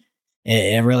 Like,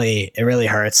 it really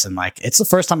hurts, and like it's the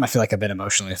first time I feel like I've been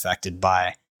emotionally affected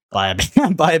by a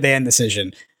ban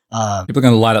decision. People are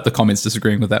going to light up the comments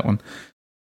disagreeing with that one.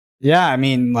 Yeah, I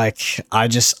mean, like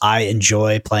I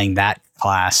enjoy playing that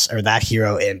class or that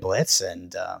hero in Blitz,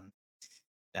 and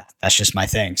yeah, that's just my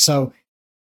thing. So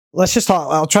let's just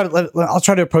talk. I'll try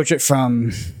to approach it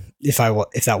from if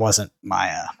that wasn't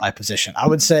my position. I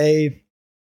would say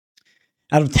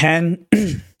out of 10,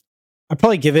 I'd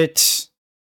probably give it.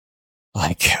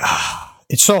 Like,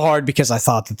 it's so hard because I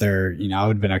thought that I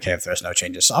would have been okay if there's no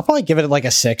changes. So I'll probably give it like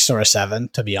a 6 or a 7,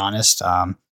 to be honest.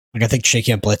 Like I think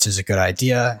shaking up Blitz is a good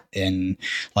idea in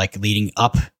like leading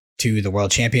up to the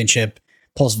World Championship.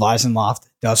 Pulse Weisenloft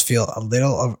does feel a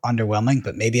little underwhelming,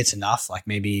 but maybe it's enough. Like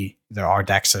maybe there are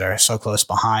decks that are so close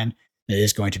behind that it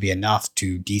is going to be enough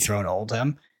to dethrone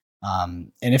Oldhim.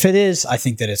 And if it is, I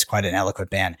think that it's quite an eloquent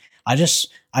ban.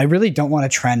 I really don't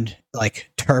want to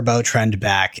turbo trend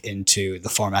back into the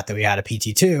format that we had at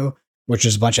PT2, which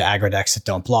is a bunch of aggro decks that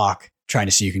don't block, trying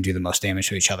to see who can do the most damage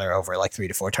to each other over like 3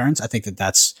 to 4 turns. I think that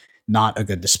that's not a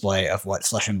good display of what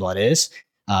Flesh and Blood is.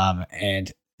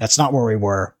 And that's not where we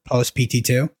were post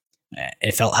PT2.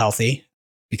 It felt healthy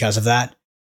because of that.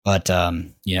 But,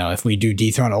 if we do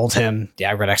dethrone Oldhim, the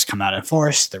aggro decks come out in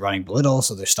force. They're running Belittle,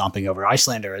 so they're stomping over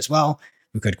Icelander as well.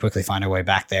 We could quickly find our way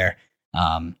back there.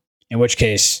 In which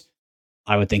case,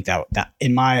 I would think that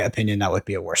in my opinion, that would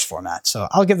be a worse format. So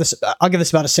I'll give this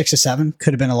about a 6 or 7.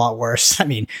 Could have been a lot worse. I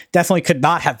mean, definitely could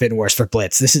not have been worse for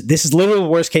Blitz. This is literally the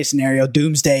worst case scenario.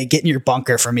 Doomsday, get in your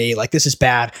bunker for me. Like, this is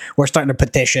bad. We're starting to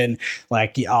petition.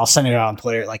 Like, I'll send it out on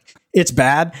Twitter. Like, it's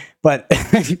bad. But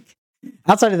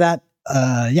outside of that,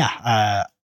 I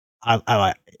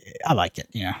like it.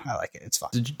 I like it. It's fun.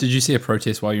 Did you see a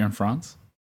protest while you're in France?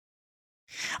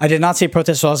 I did not see a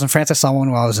protest while I was in France. I saw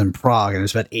one while I was in Prague, and there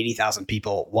was about 80,000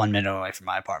 people 1 minute away from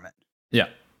my apartment. Yeah.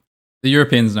 The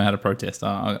Europeans know how to protest.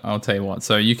 I'll tell you what.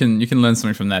 So you can learn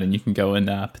something from that, and you can go and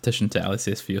petition to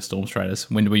LSS for your Storm Traders.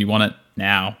 When do we want it?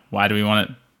 Now. Why do we want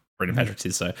it? Brendan Patrick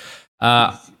says so.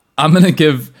 I'm going to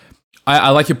give...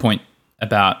 I like your point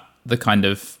about the kind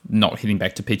of not hitting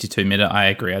back to PT2 meta. I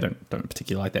agree. I don't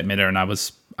particularly like that meta, and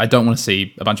I don't want to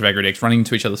see a bunch of aggro decks running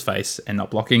into each other's face and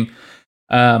not blocking.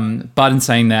 But in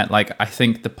saying that, like, I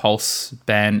think the Pulse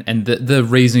ban and the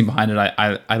reasoning behind it,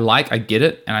 I get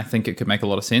it, and I think it could make a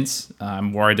lot of sense.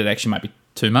 I'm worried it actually might be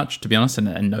too much, to be honest,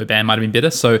 and no ban might have been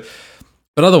better. So,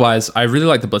 but otherwise, I really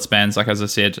like the Blitz bans. Like, as I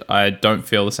said, I don't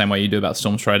feel the same way you do about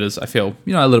Storm Traders. I feel,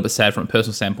 a little bit sad from a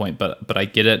personal standpoint, but I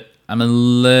get it. I'm a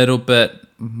little bit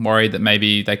worried that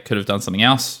maybe they could have done something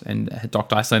else and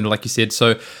docked Icelander, like you said.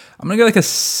 So I'm going to go like a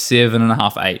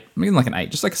 7.5, 8. I'm going like an 8,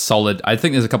 just like a solid. I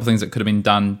think there's a couple things that could have been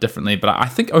done differently, but I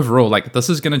think overall, like, this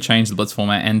is going to change the Blitz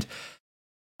format, and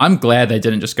I'm glad they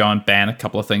didn't just go and ban a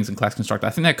couple of things in Class Construct.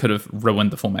 I think that could have ruined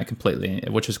the format completely,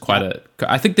 which is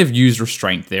I think they've used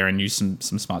restraint there and used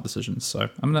some smart decisions. So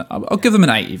I'll give them an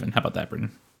 8 even. How about that,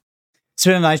 Brendan? It's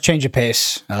been a nice change of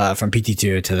pace from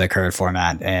PT2 to the current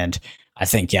format, and I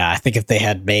think if they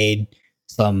had made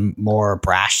some more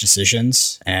brash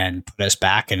decisions and put us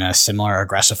back in a similar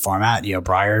aggressive format,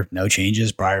 Briar, no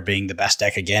changes, Briar being the best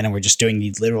deck again, and we're just doing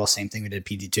the literal same thing we did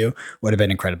PT2, would have been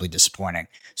incredibly disappointing.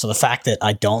 So the fact that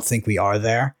I don't think we are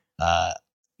there,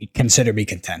 consider me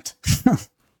content.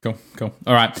 Cool.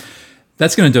 All right.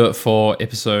 That's going to do it for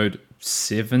episode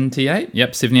 78.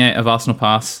 Yep, 78 of Arsenal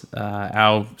Pass,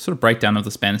 our sort of breakdown of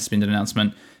the Spanish suspended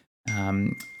announcement.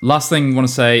 Last thing I want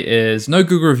to say is no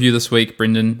Google review this week,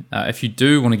 Brendan. If you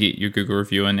do want to get your Google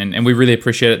review in, and we really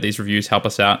appreciate it, these reviews help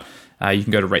us out. You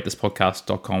can go to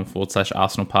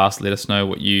ratethispodcast.com/Arsenal Pass. Let us know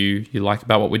what you like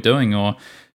about what we're doing, or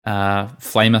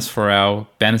flame us for our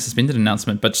banner suspended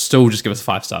announcement, but still just give us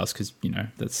 5 stars because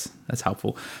that's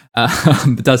helpful.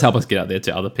 It does help us get out there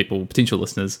to other people, potential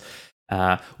listeners.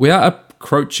 We are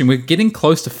approaching, we're getting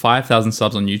close to 5,000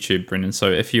 subs on YouTube, Brendan.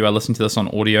 So if you are listening to this on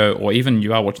audio, or even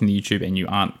you are watching the YouTube and you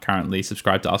aren't currently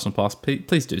subscribed to Arsenal Plus,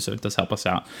 please do so. It does help us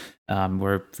out.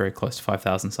 We're very close to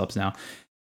 5,000 subs now. If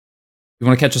you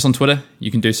want to catch us on Twitter,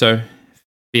 you can do so.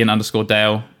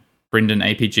 BN_Dale, Brendan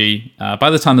APG. By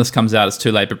the time this comes out, it's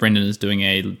too late, but Brendan is doing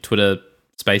a Twitter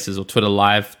Spaces or Twitter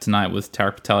Live tonight with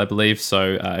Tarek Patel, I believe.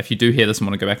 So if you do hear this and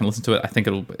want to go back and listen to it, I think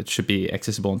it should be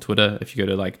accessible on Twitter. If you go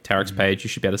to like Tarek's page, you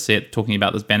should be able to see it, talking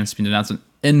about this banner spin announcement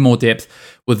in more depth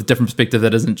with a different perspective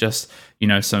that isn't just,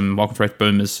 some welcome to Wraith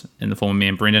boomers in the form of me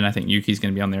and Brendan. I think Yuki's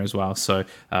going to be on there as well. So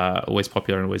always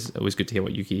popular and always good to hear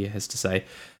what Yuki has to say.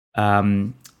 I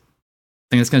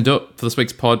think that's going to do it for this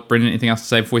week's pod. Brendan, anything else to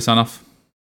say before we sign off?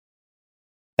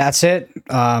 That's it.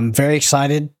 Very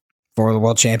excited for the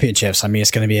World Championships. I mean,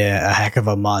 it's going to be a heck of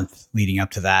a month leading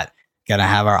up to that. Going to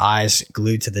have our eyes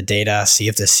glued to the data, see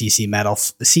if the CC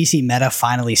meta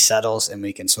finally settles, and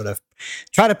we can sort of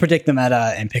try to predict the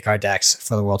meta and pick our decks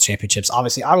for the World Championships.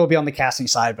 Obviously, I will be on the casting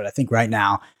side, but I think right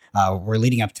now we're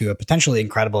leading up to a potentially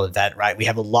incredible event, right? We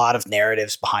have a lot of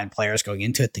narratives behind players going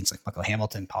into it, things like Michael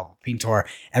Hamilton, Pablo Pintor,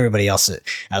 everybody else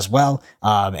as well.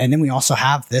 And then we also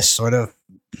have this sort of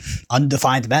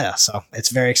undefined meta. So it's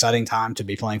a very exciting time to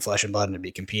be playing Flesh and Blood and to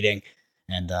be competing.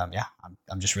 And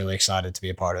I'm just really excited to be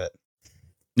a part of it.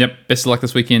 Yep. Best of luck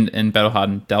this weekend in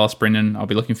Battle-Hardened Dallas, Brendan. I'll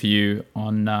be looking for you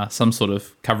on some sort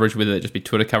of coverage, whether it just be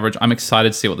Twitter coverage. I'm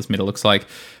excited to see what this meta looks like.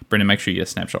 Brendan, make sure you get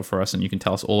a snapshot for us and you can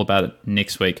tell us all about it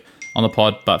next week on the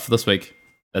pod. But for this week,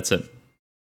 that's it. See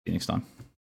you next time.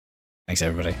 Thanks,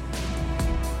 everybody.